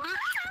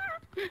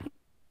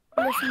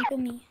 Listen to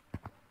me.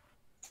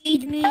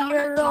 Feed me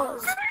your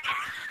rose.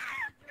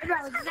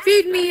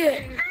 Feed me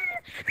it.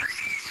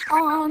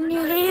 On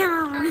your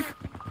hand.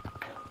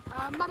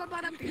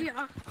 He's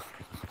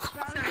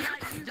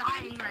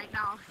dying right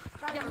now.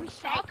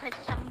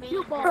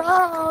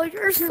 Bro,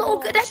 you're so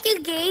good at the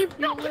game.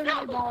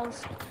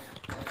 balls.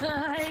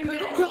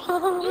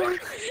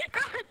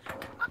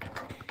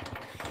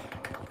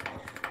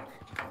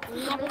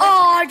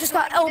 Oh, I just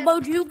got elbow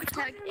juked.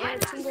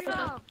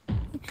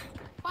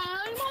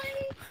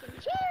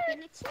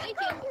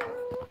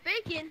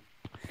 Bacon.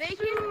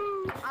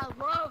 I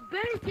love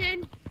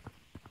bacon.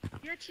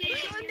 You're cheating.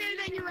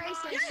 Then you're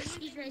racist. Yes.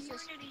 He's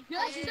racist.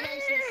 Yes, he's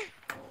racist.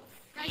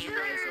 Guys, he's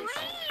racist.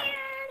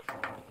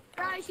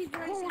 Guys, he's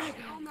racist.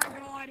 Oh my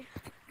god.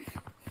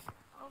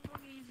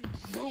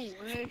 No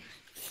way.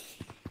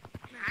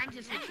 I'm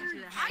just hitting to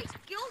the head.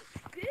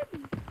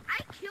 I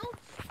killed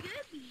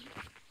Skippy.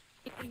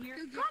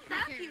 Dude, come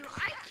back here.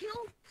 I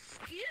killed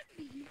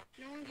Skippy.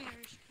 No one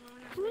cares.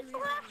 Who's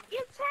left?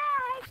 Your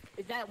tag.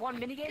 Is that one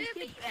minigame?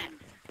 Skip that.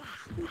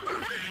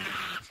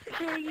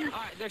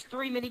 Alright, there's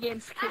 3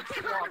 minigames kids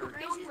slaughtered.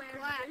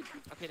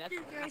 Okay, that's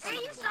Hey,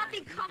 you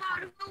something come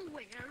out of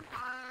nowhere.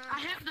 I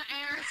have the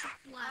air.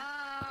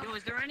 Yo,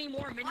 is there any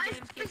more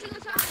minigames kids?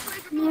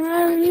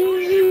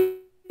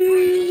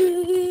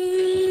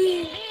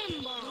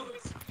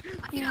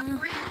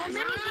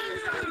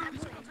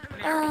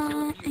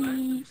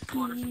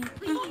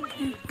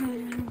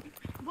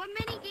 What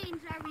mini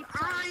games are we playing?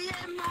 I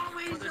am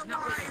always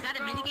alive. Is that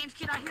a minigames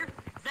kid out here?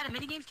 Is that a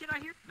minigames kid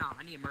out here? No,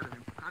 I need to murder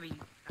him. I mean,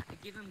 I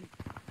could give him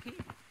candy.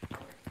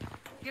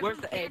 Where's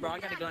the A, bro? I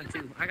got a gun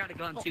too. I got a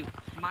gun too.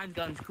 My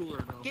gun's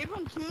cooler though. Give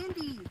him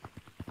candy.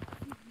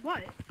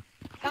 What?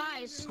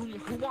 Guys. Who's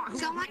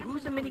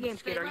the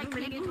minigames kid? Are you a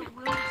minigames kid?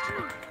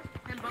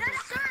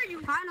 Yes, sir.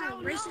 You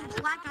final racing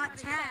black got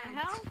tagged.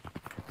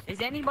 Is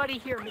anybody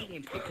here a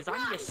minigames kid? Because I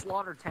need to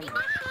slaughter 10. I'm a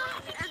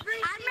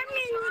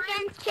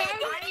minigames kid.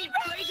 I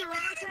played the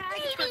rock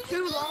tag for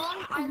too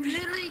long. I'm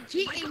literally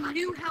getting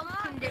new health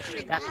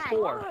conditions. That's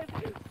 4.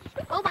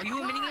 Are you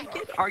a minigames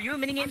kid? Are you a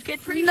minigames kid?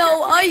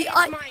 No,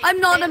 I'm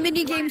not a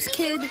minigames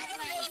kid.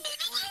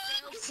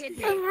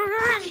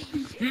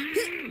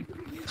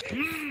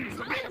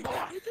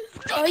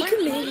 I can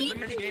make.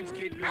 Minigames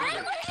kid.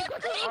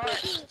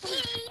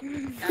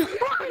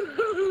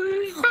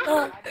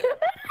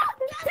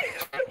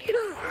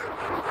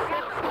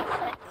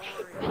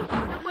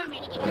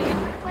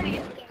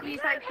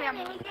 Please, I can't.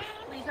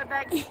 Please, I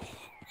beg.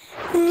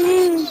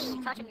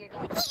 Touching your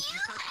gun.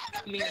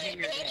 Me and him,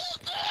 you're gay.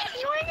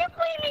 You want to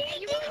play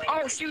minigames?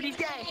 Oh shoot, he's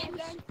gay.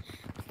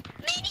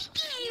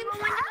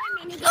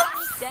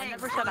 Minigames. I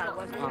never said I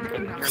was. You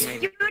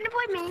want to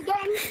play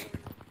minigames?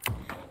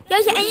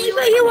 Yes,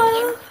 anybody you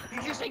want. You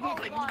just say go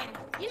play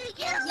minigames.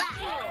 Yeah.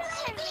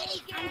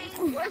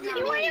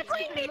 You want to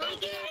play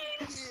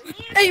minigames?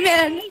 Hey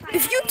man,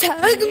 if you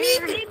tag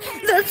me,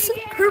 that's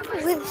purple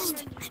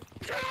list.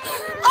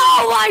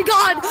 Oh my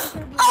god!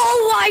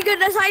 Oh my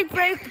goodness, I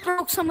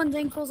broke someone's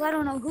ankles. I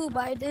don't know who,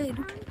 but I did.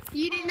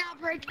 You did not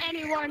break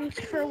anyone's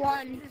for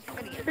 1.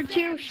 For 2.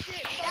 Dad,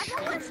 you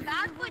want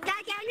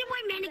to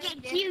play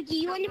minigames? Do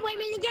you want to play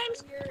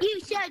minigames? You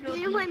said do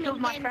you want to play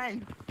My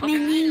friend.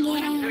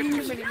 Minigames.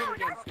 There's too many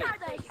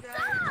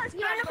minigames.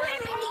 You want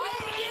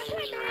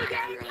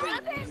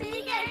to play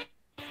minigames?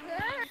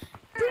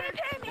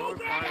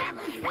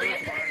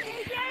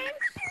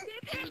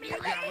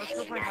 Yeah, let's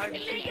go play hide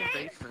and seek in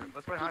basement.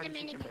 Let's play hide and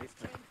seek in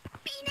basement.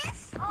 Penis?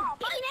 Oh,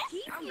 penis?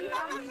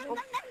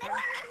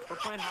 We're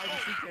playing hide and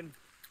seek in.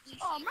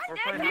 Oh, my We're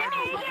playing hide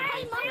and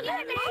seek in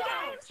basement.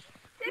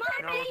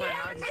 No, we're playing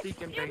hide and seek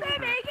in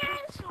basement.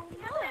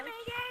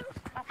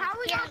 How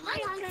we got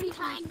like 10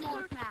 times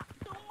more map?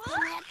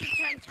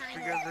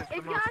 Because it's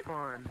the most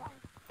fun.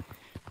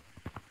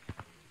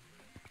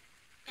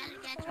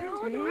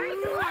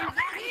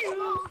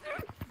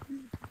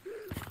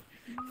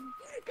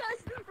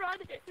 Run,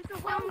 it's a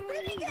one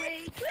way.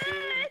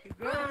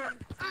 No.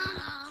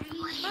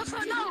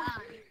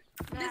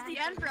 This is the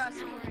end for us.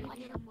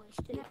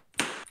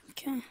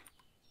 Okay.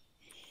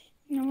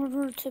 In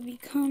order to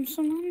become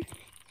someone,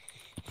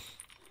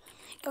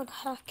 I gotta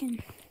hack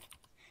in.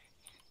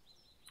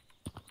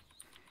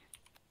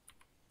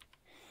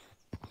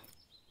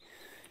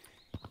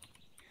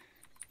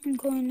 I'm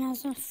going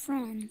as a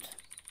friend.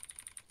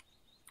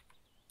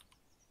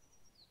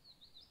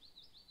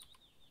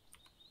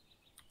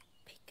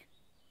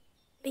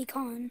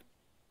 Bacon.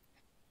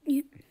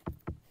 You.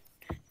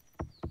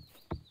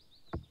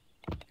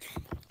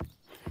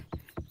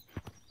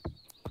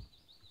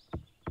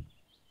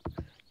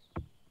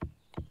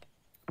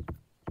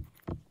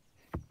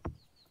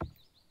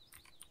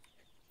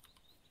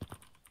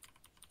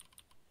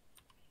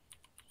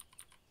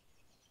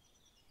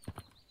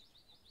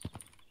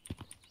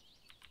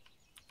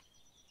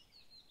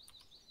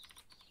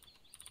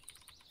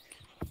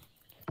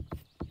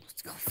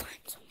 Let's go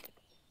find something.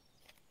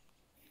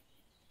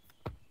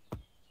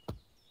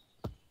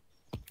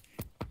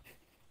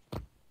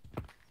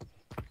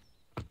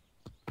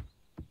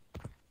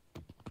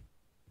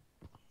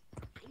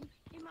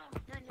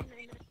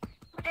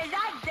 Is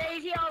that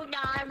Daisy 09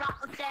 right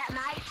with that,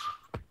 mate?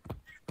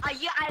 Are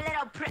you a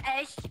little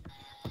British?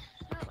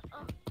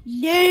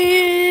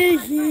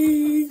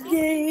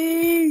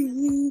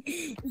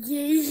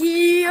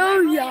 Daisy,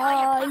 oh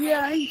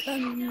yeah, I'm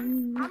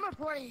coming. I'm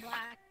reporting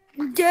black.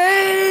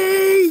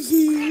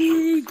 Daisy,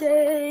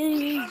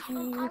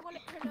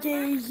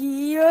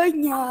 oh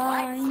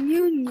yeah,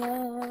 you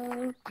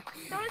know.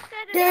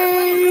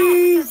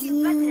 Daisy.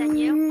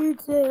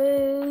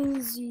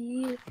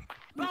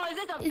 Bro, is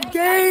this a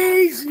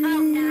Daisy, My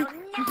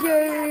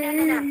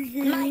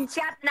Daisy,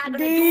 chap not gonna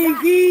do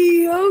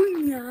Daisy, oh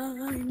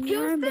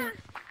no,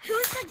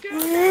 Who's the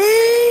girl?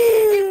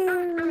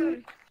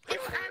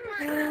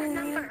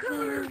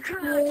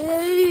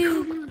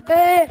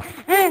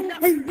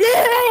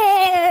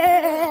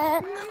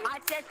 I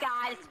said,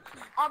 guys,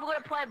 I'm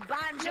gonna play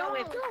banjo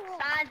with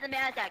signs and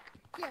music.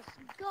 Yes,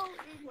 go in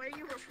where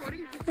you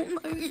reporting.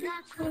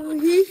 Oh,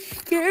 he's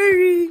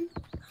scary.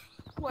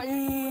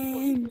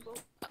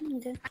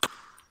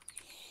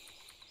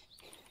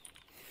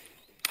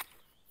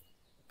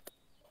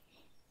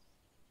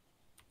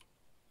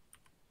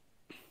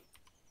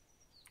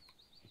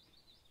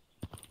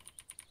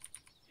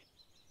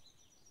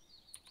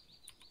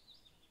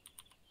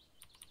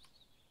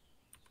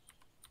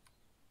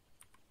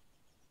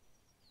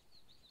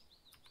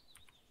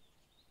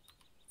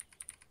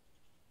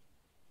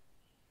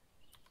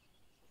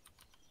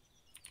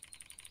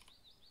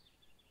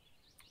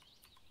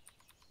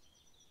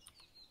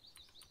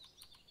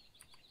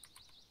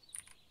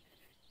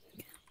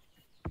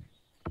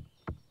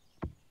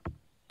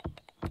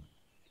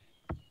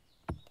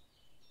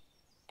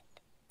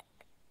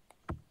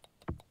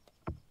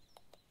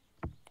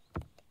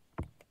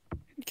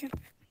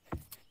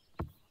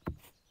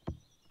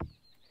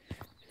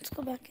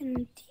 go back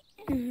in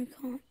the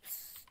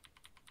comps.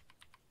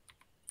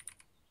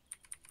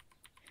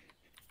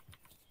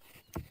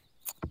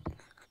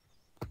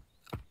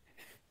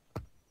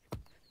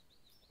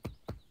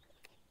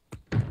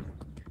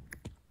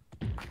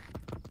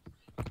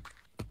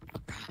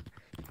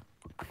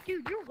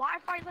 Dude, your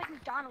Wi-Fi is like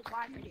McDonald's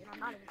Wi-Fi, dude. I'm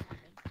not even talking.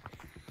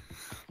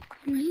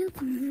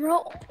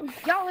 Bro.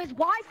 Yo, his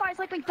Wi-Fi is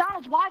like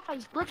McDonald's Wi-Fi.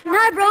 He's glitching out.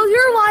 Nah, bro,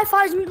 your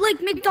Wi-Fi is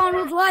like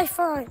McDonald's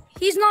Wi-Fi.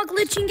 He's not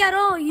glitching at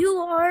all. You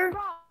are.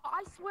 Bro,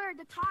 I swear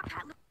the top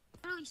hat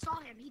literally saw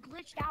him. He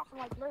glitched out for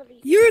like literally.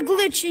 You're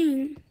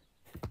glitching.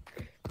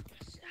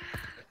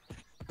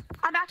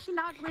 I'm actually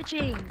not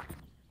glitching.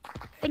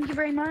 Thank you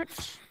very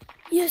much.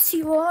 Yes,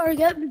 you are.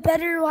 Get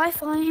better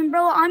Wi-Fi. And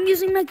bro, I'm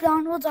using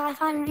McDonald's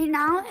Wi-Fi right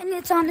now, and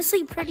it's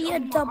honestly pretty a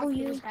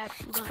W.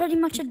 It's pretty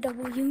much a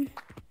W.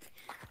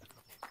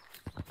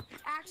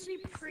 Actually,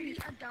 pretty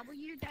a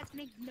W. That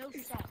makes no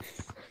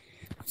sense.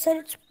 I said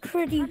it's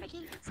pretty. I'm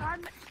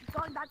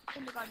going back to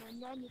kindergarten,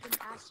 and then you can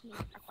ask me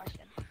a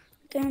question.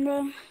 Damn,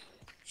 bro.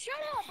 Shut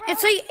up, bro.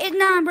 It's like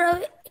nah,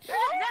 bro.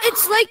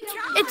 It's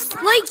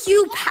like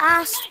you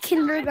passed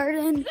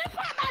kindergarten. Zip on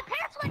my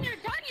pants when you're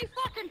done, you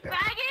fucking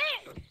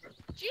faggot.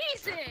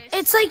 Jesus.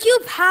 It's like you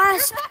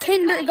passed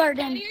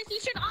kindergarten. You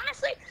should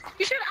honestly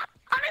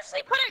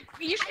put it.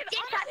 You should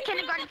pass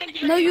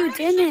kindergarten. No, you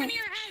didn't.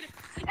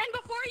 And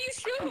before you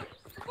shoot,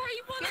 before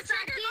you pull the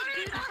trigger,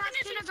 You passed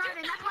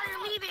kindergarten. That's why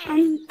you're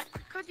leaving.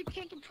 Because you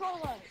can't control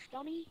us,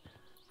 dummy.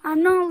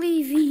 I'm not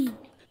leaving.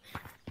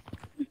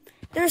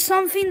 There's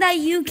something that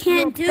you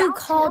can't do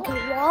called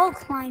wall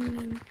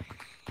climbing.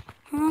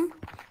 Huh?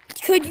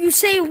 Could you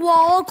say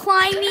wall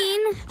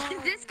climbing?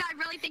 This guy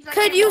really thinks I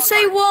Could can't you wall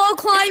say climb. wall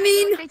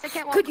climbing? Thinks I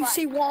can't wall Could you climb.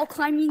 say wall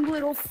climbing,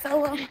 little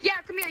fella?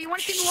 Yeah, come here. You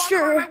want to see the wall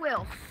Sure. climb? I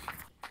will.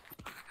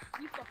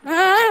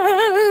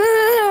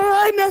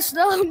 I messed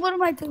up. What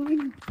am I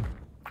doing?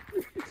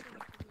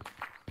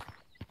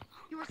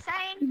 You were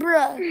saying?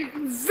 Bruh.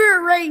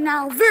 Ver right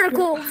now.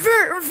 Vertical.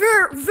 Ver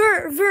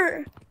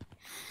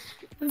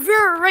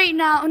right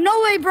now.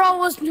 No way, bro,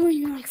 was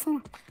doing it like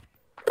fun.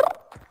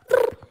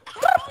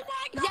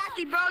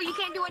 Exactly, bro. You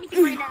can't do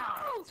anything right now.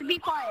 So be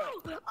quiet.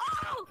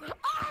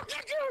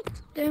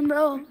 Damn,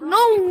 bro.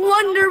 No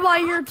wonder why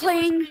you're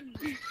playing.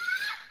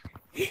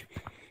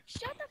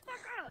 Shut the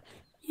fuck up.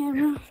 Yeah,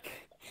 bro.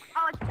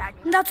 Oh, it's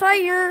tagging. That's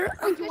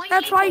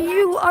why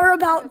you are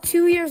about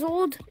 2 years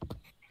old.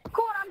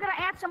 Cool, I'm gonna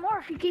add some more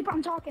if you keep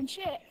on talking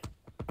shit.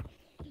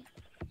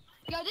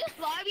 Yo, this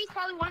lobby is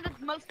probably one of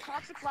the most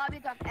toxic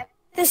lobbies I've ever.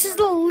 This is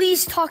the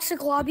least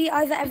toxic lobby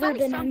I've ever There's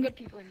been some in. good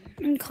people in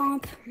here. In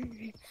comp.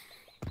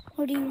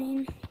 What do you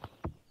mean?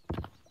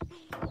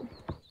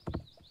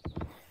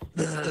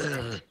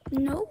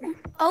 No.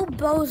 Oh,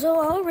 bozo.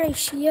 Oh,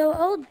 ratio.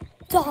 Oh,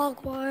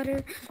 dog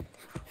water.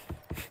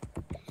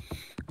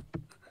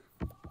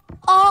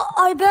 Oh,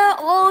 I bet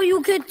all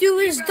you could do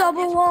is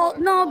double wall.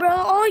 No, bro.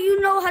 All you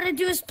know how to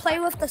do is play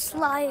with the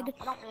slide.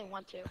 I don't really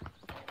want to.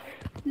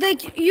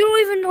 Like, you don't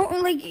even know,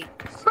 like...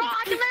 Bro,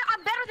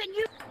 I'm better than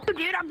you,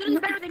 dude. I'm literally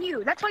better than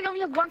you. That's why you only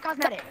have one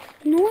cosmetic.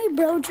 No way,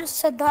 bro just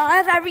said that. I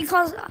have every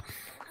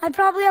I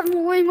probably have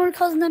way more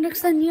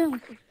cosmetics than you.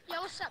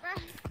 Yo, what's up,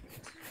 bro?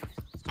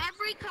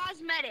 Every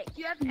cosmetic.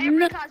 You have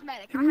every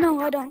cosmetic.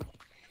 No, I don't.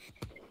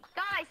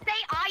 Guys,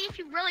 say I if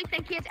you really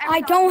think he has every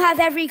I don't have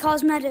every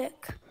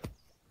cosmetic.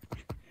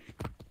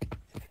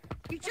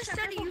 You just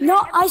said you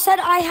No, I said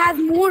I have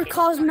more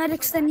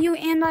cosmetics than you,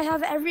 and I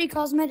have every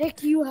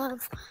cosmetic you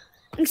have.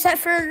 Except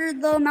for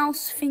the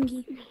mouse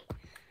thingy.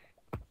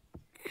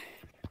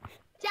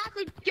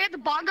 Exactly. Do you have the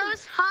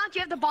bongos? Huh? Do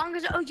you have the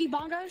bongos, the OG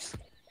bongos?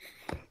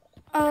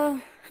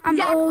 I'm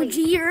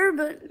Exactly. OG-er,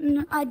 but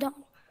I don't.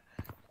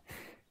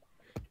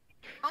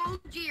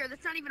 OG-er,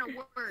 that's not even a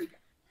word.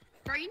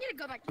 Bro, you need to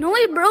go back to No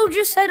way, bro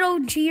just said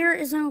OG-er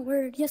isn't a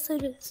word. Yes,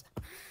 it is.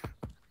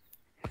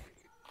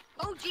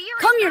 OG-er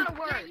Come is here. not a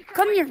word.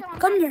 Come here.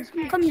 Come here.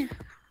 Come here.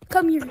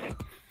 Come here.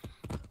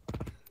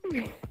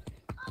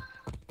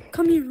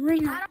 Come here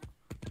right now.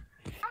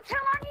 I'm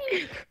telling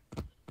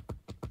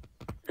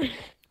you.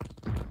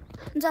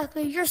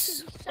 Exactly. You're.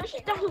 That's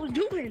what he was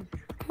doing.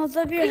 What's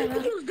up here? That's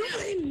what he was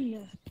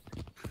doing.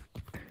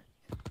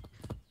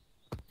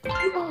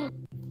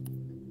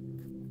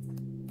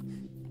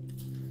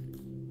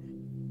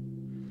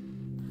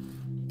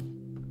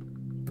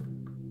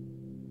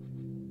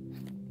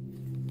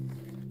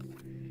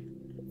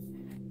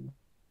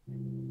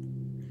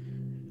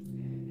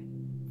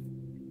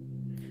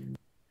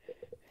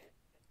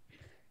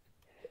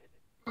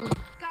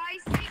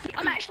 Guys,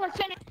 I'm actually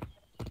finished.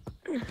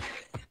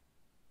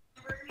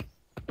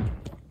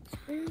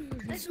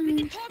 Listen, we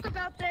can talk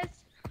about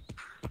this.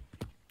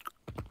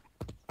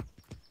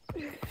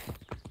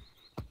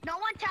 No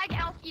one tag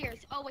Elf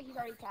ears. Oh wait, he's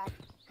already tagged.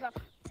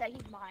 Said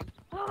he's mine.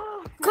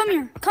 Come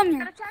here. Come here.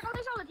 Gotta tag all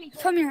these other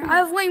people. Come here. I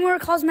have way more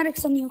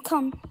cosmetics than you.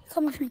 Come.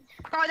 Come with me.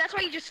 Bro, that's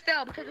why you just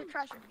fell because of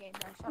trash in the game,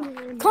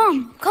 guys.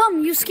 Come.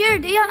 Come. You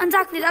scared? Yeah,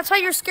 exactly. That's why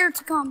you're scared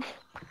to come.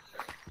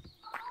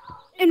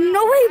 And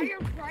no way.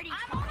 I'm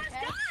almost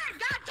done.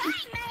 God dang,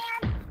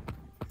 man.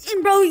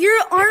 And bro, your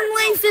arm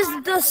length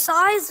is the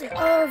size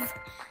of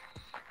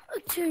a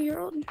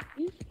 2-year-old.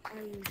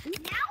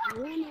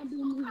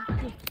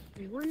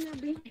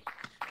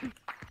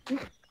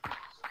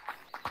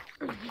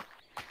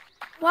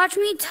 Watch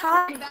me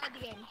tag. Bad at the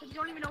game, 'cause you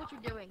don't even know what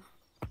you're doing.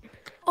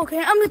 Okay,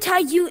 I'm gonna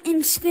tag you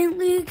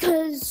instantly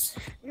because.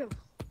 Do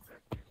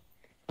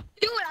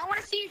it. I want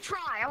to see you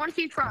try. I want to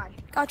see you try.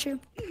 Got you.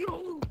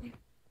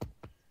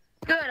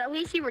 Good. At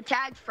least you were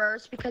tagged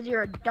first because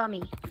you're a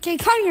dummy. Okay,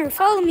 come here.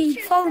 Follow me.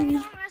 Follow me.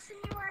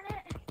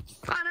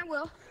 Fine, I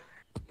will.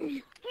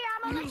 Here,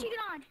 I'm gonna let you get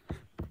on.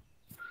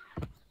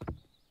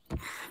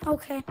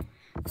 Okay.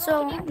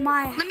 So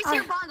my. Let me see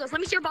your bongos. Let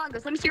me see your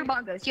bongos. Let me see your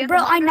bongos. You have Bro,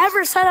 the I bongos?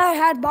 never said I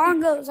had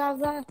bongos. I have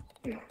that.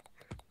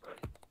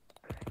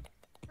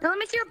 Now let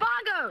me see your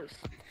bongos.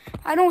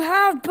 I don't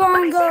have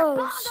Let me see your bongos.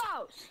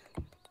 bongos.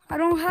 I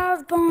don't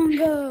have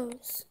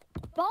bongos.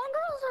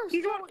 Bongos are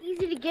so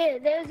easy to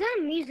get. There's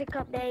a music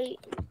update.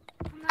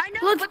 I know,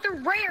 Look, but they're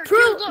rare.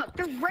 proof- Dude, look,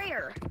 they're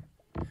rare.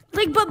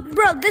 Like, but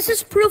bro, this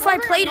is proof I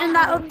played in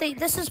that update.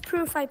 This is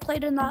proof I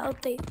played in that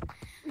update.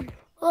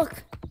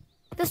 Look,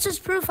 this is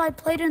proof I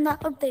played in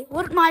that update.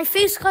 What my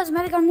face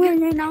cosmetic I'm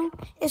wearing right now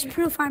is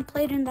proof I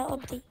played in that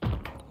update.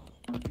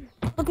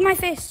 Look at my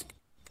face.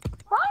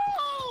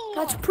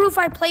 That's proof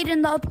I played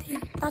in the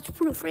update. That's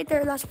proof right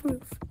there. That's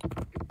proof.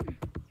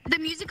 The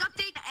music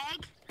update, the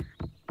egg.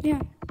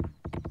 Yeah.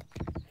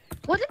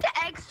 Wasn't the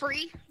egg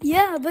free?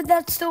 Yeah, but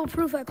that's still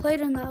proof I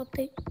played in the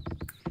update.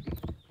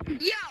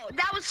 Yo,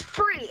 that was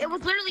free. It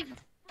was literally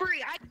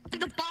free. I did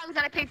the bongos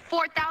that I paid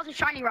 4,000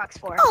 shiny rocks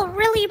for. Oh,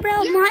 really,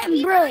 bro?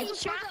 My bro.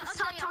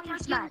 Stop talking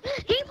smack.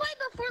 He played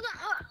before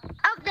the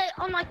update,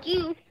 unlike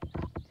you.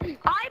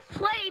 I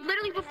played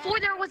literally before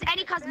there was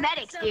any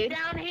cosmetics, dude.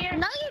 No,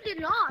 you did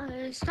not.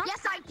 Stop.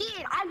 Yes, I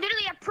did. I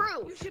literally have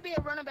proof. You should be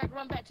a running back,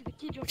 run back to the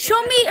kid.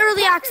 Show me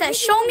early access.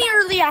 Show me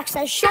early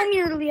access. Show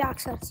me early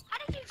access. How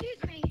did you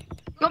choose me?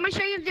 You want me to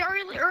show you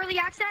the early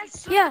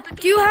access? Yeah.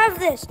 Do you have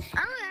this?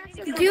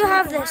 Do you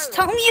have this?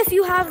 Tell me if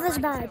you have this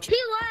badge. He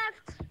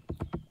left.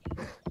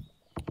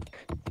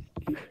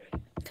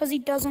 Because he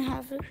doesn't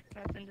have it.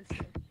 Nothing to say.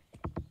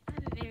 I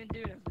didn't even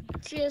do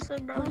nothing. Seriously,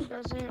 bro, he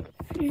doesn't.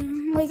 Yeah,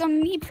 like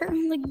I'm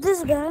like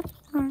this guy.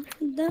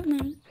 That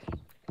man.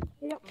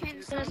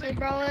 Seriously,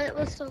 bro, it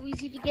was so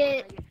easy to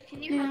get.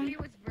 Can you help me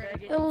with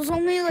Virgin? It was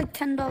only like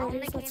 $10.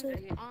 That's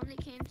it. Only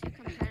came to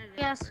competitive.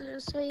 Yeah,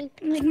 seriously.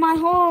 Like my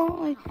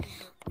whole like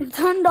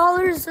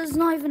 $10 is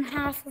not even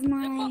half of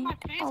my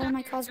all of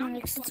my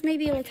cosmetics. It's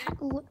maybe like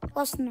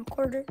less than a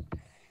quarter.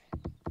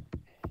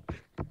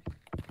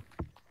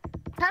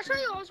 Can I show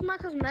you all my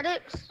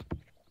cosmetics?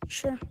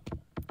 Sure.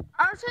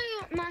 I'll show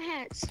you my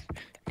hats.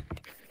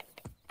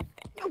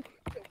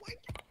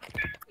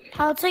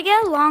 How to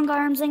get long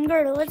arms and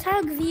girdle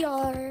attack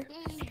VR.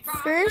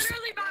 First,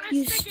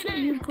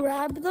 you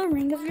grab the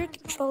ring of your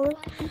controller,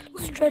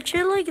 stretch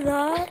it like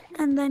that,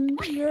 and then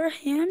your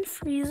hand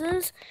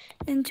freezes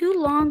into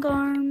long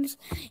arms.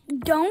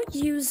 Don't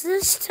use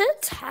this to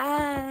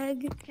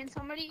tag. Can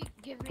somebody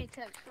give me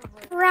tips for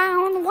Virgin?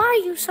 Round, why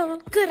are you so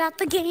good at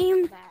the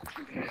game?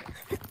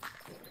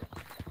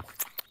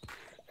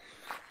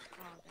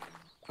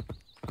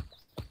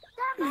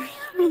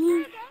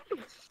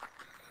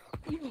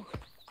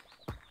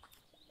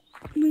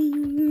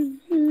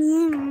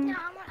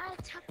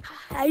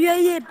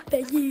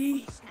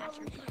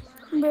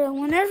 Bro,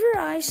 whenever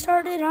I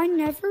started, I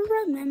never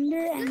remember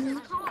any.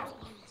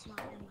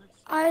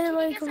 I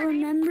like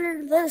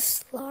remember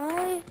this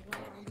slide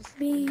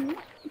being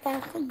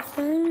back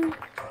then.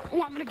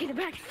 Oh, I'm gonna get it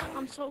back.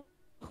 I'm so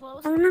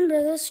close. I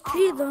remember this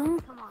tree though.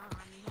 Come on.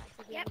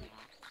 Yep.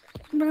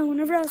 Bro,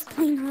 whenever I was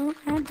playing out,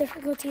 I had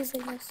difficulties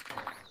like this.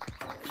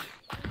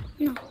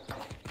 No.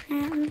 I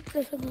had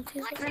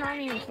difficulties like I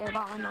don't even care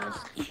about my nose.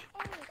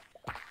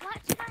 What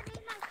should I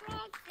name my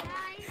frog,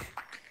 guys?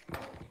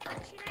 What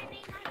should I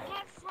name my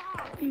pet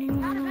frog?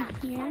 anyone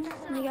here.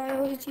 Like I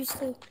always used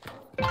to.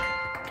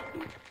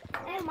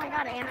 Oh my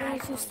god, I Anna.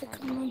 always used to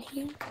come on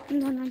here,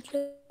 and then I just,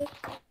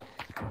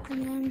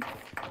 and then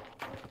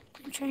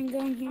I'm trying to go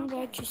in here, but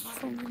I just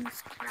fall in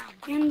this.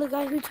 And the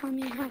guy who taught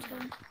me how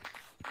to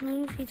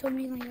move, he told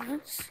me like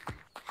this.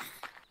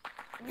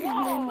 And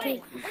then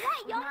take, Is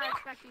that Yum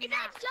Yum? Is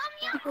that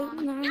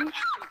Yum Yum? no,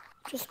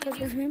 just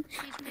because of him.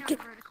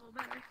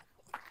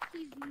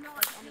 He's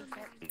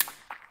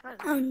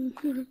not I'm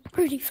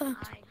pretty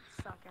fast.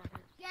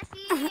 Yes,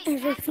 he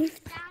Everything. is. That's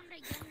the sound of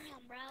Yum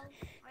Yum, bro.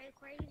 Are you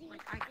crazy?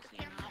 I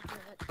cannot do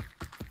it.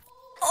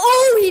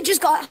 Oh, he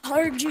just got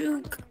hard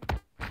juke.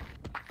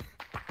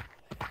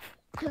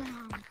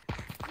 Yum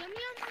Yum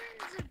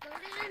is a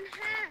golden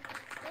hat.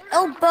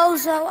 Oh,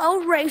 bozo.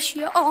 Oh,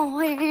 ratio. Oh,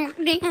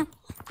 damn.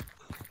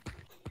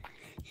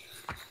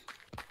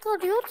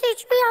 Could you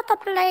teach me how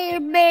to play,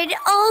 baby?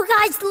 Oh,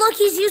 guys, look,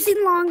 he's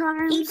using long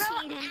arms.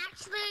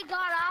 Actually got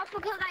off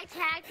because I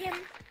tagged him.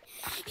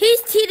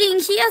 He's cheating.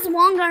 He has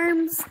long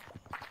arms.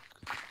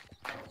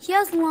 He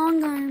has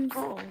long arms.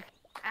 Oh.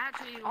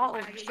 actually, Oh,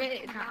 when I get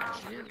shit, kicked not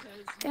off you. because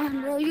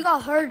Damn, bro, you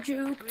got her we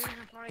juked. were in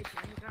a fight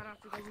and we got off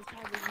because his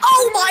head was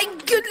Oh my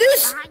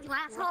goodness! Behind you,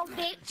 asshole,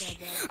 bitch.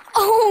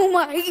 Oh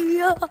my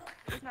god!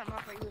 It's not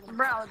my fight with him.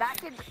 Bro, that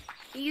kid's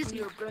easy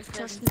Your breast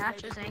to has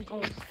snatch been his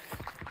ankles.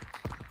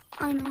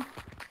 I know.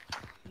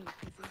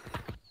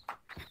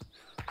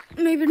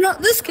 Maybe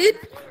not this kid.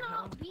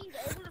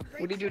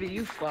 What do you do to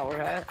you, flower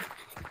hat?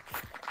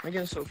 I'm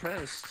getting so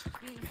pressed.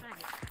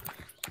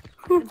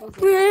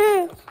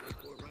 Yeah.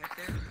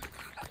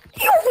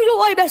 Yo,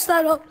 I messed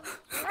that up.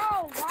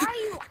 Bro, why are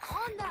you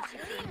on that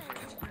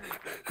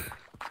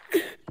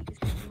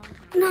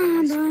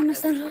man? Nah, bro, I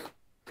messed that up.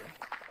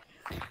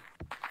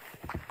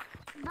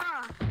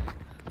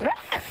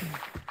 Bruh.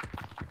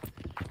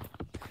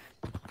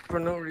 For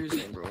no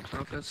reason, bro.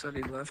 Tonka said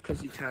he left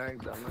because he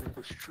tagged them, and it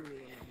was true.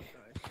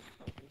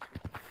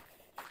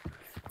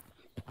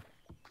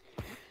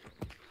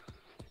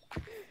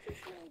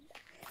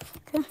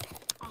 Okay.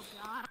 Oh,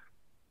 God.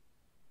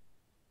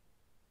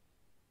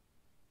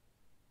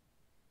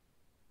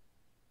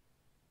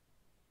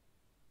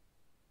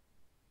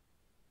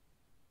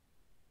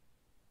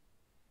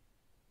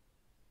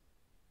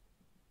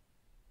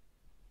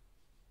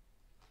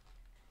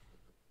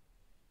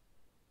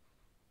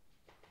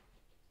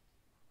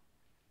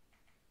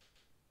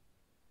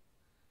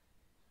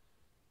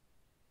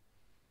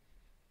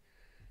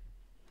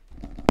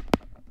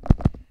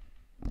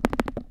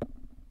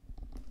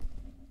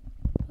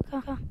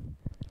 Okay.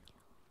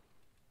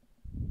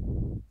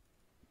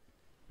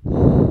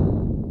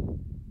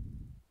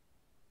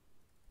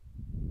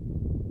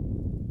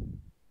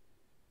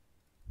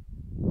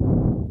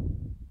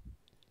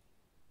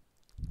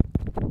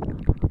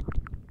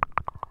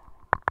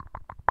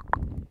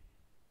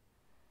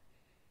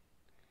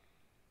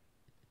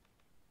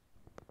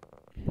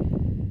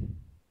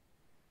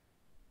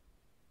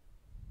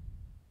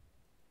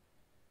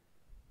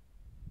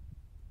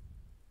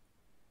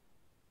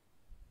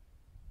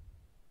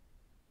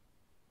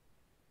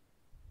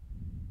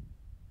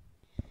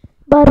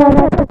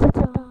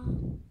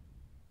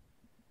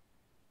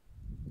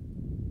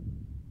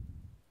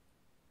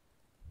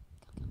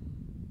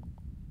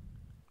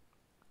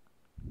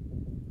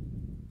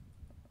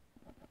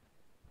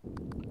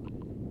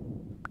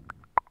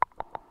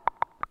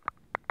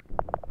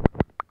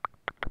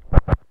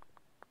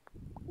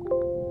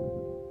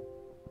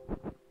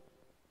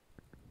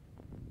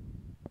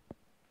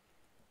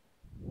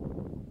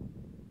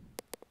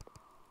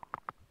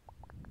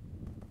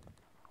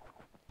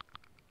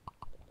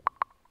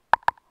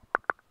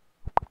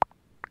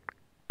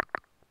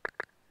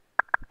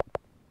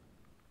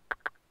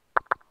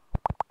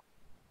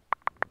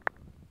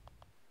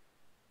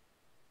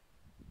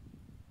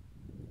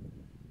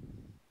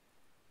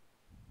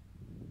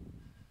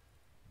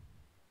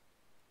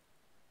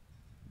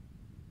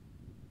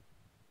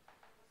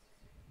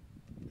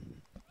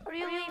 Are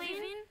you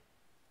leaving?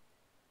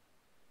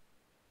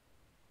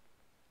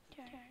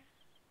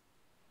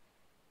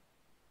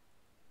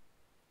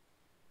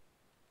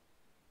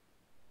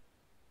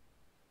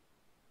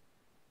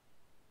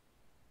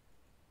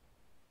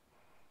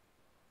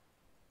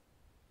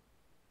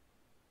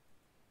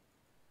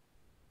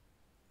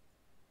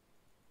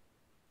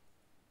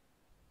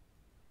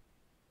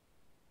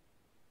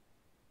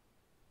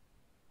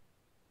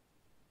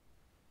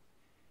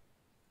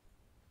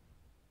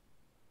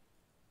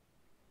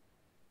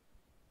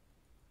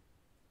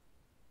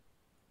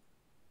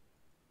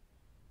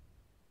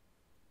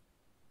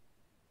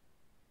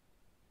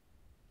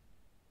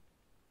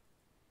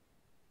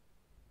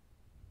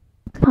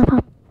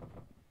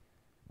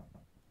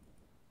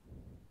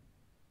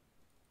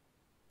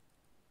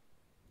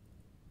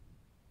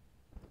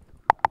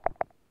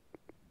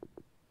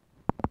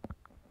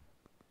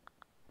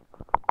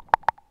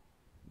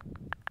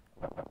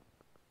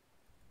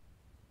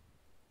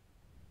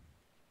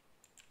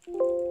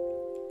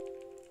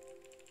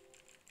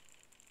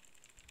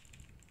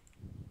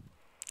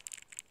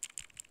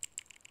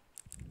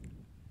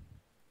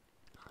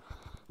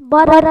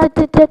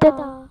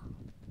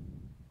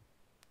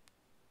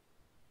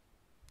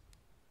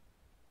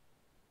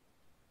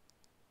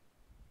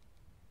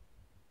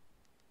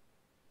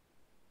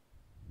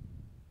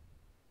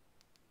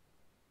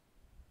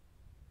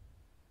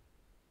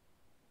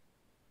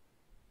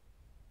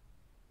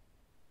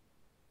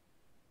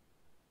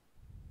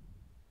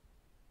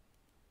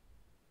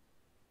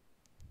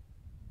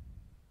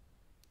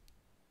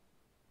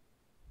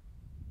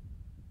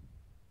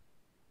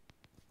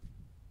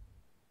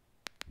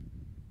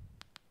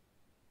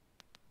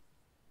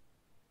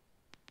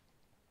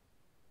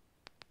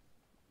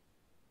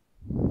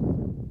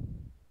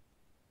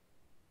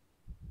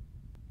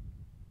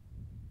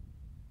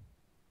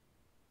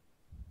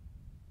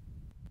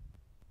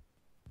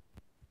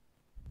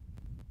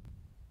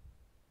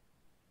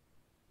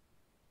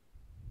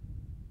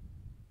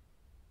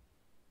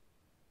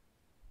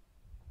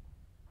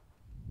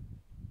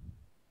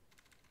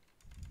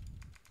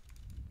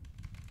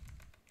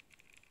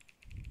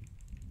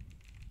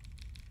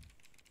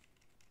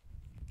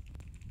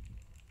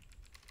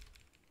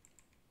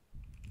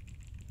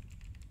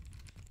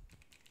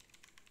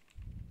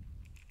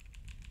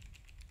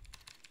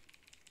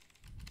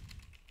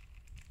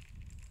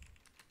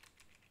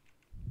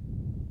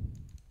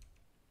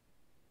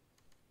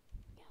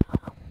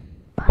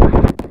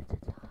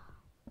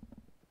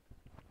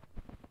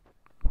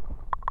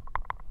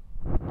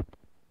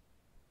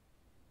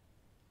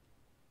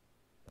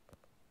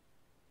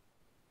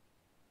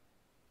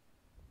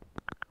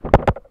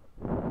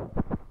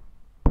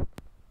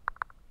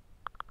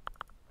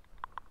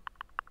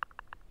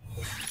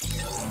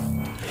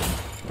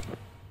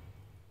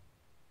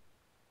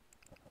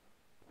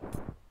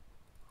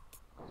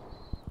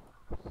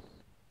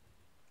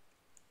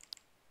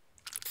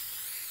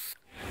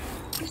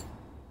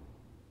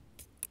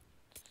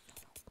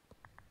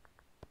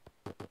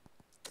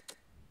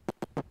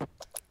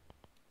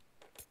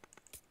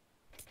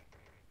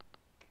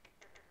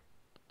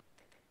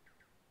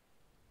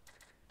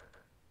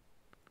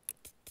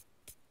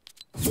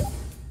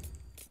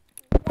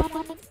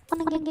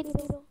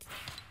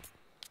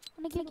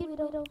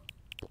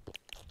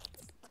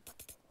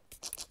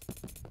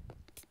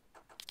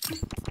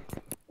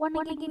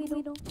 Wanna get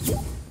video?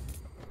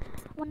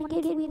 Wanna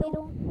get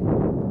video?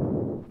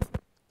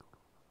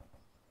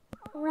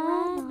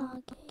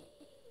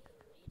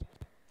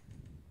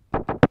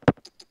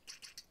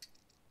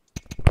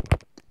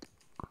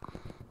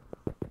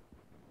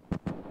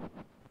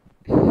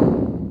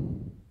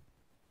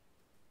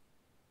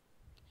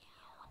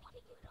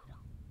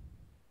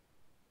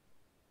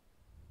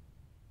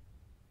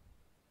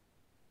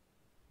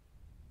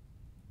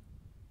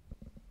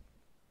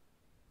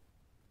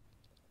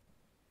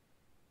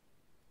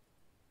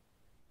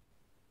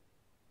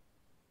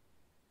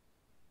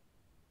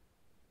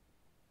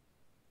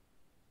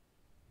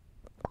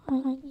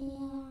 Renegade.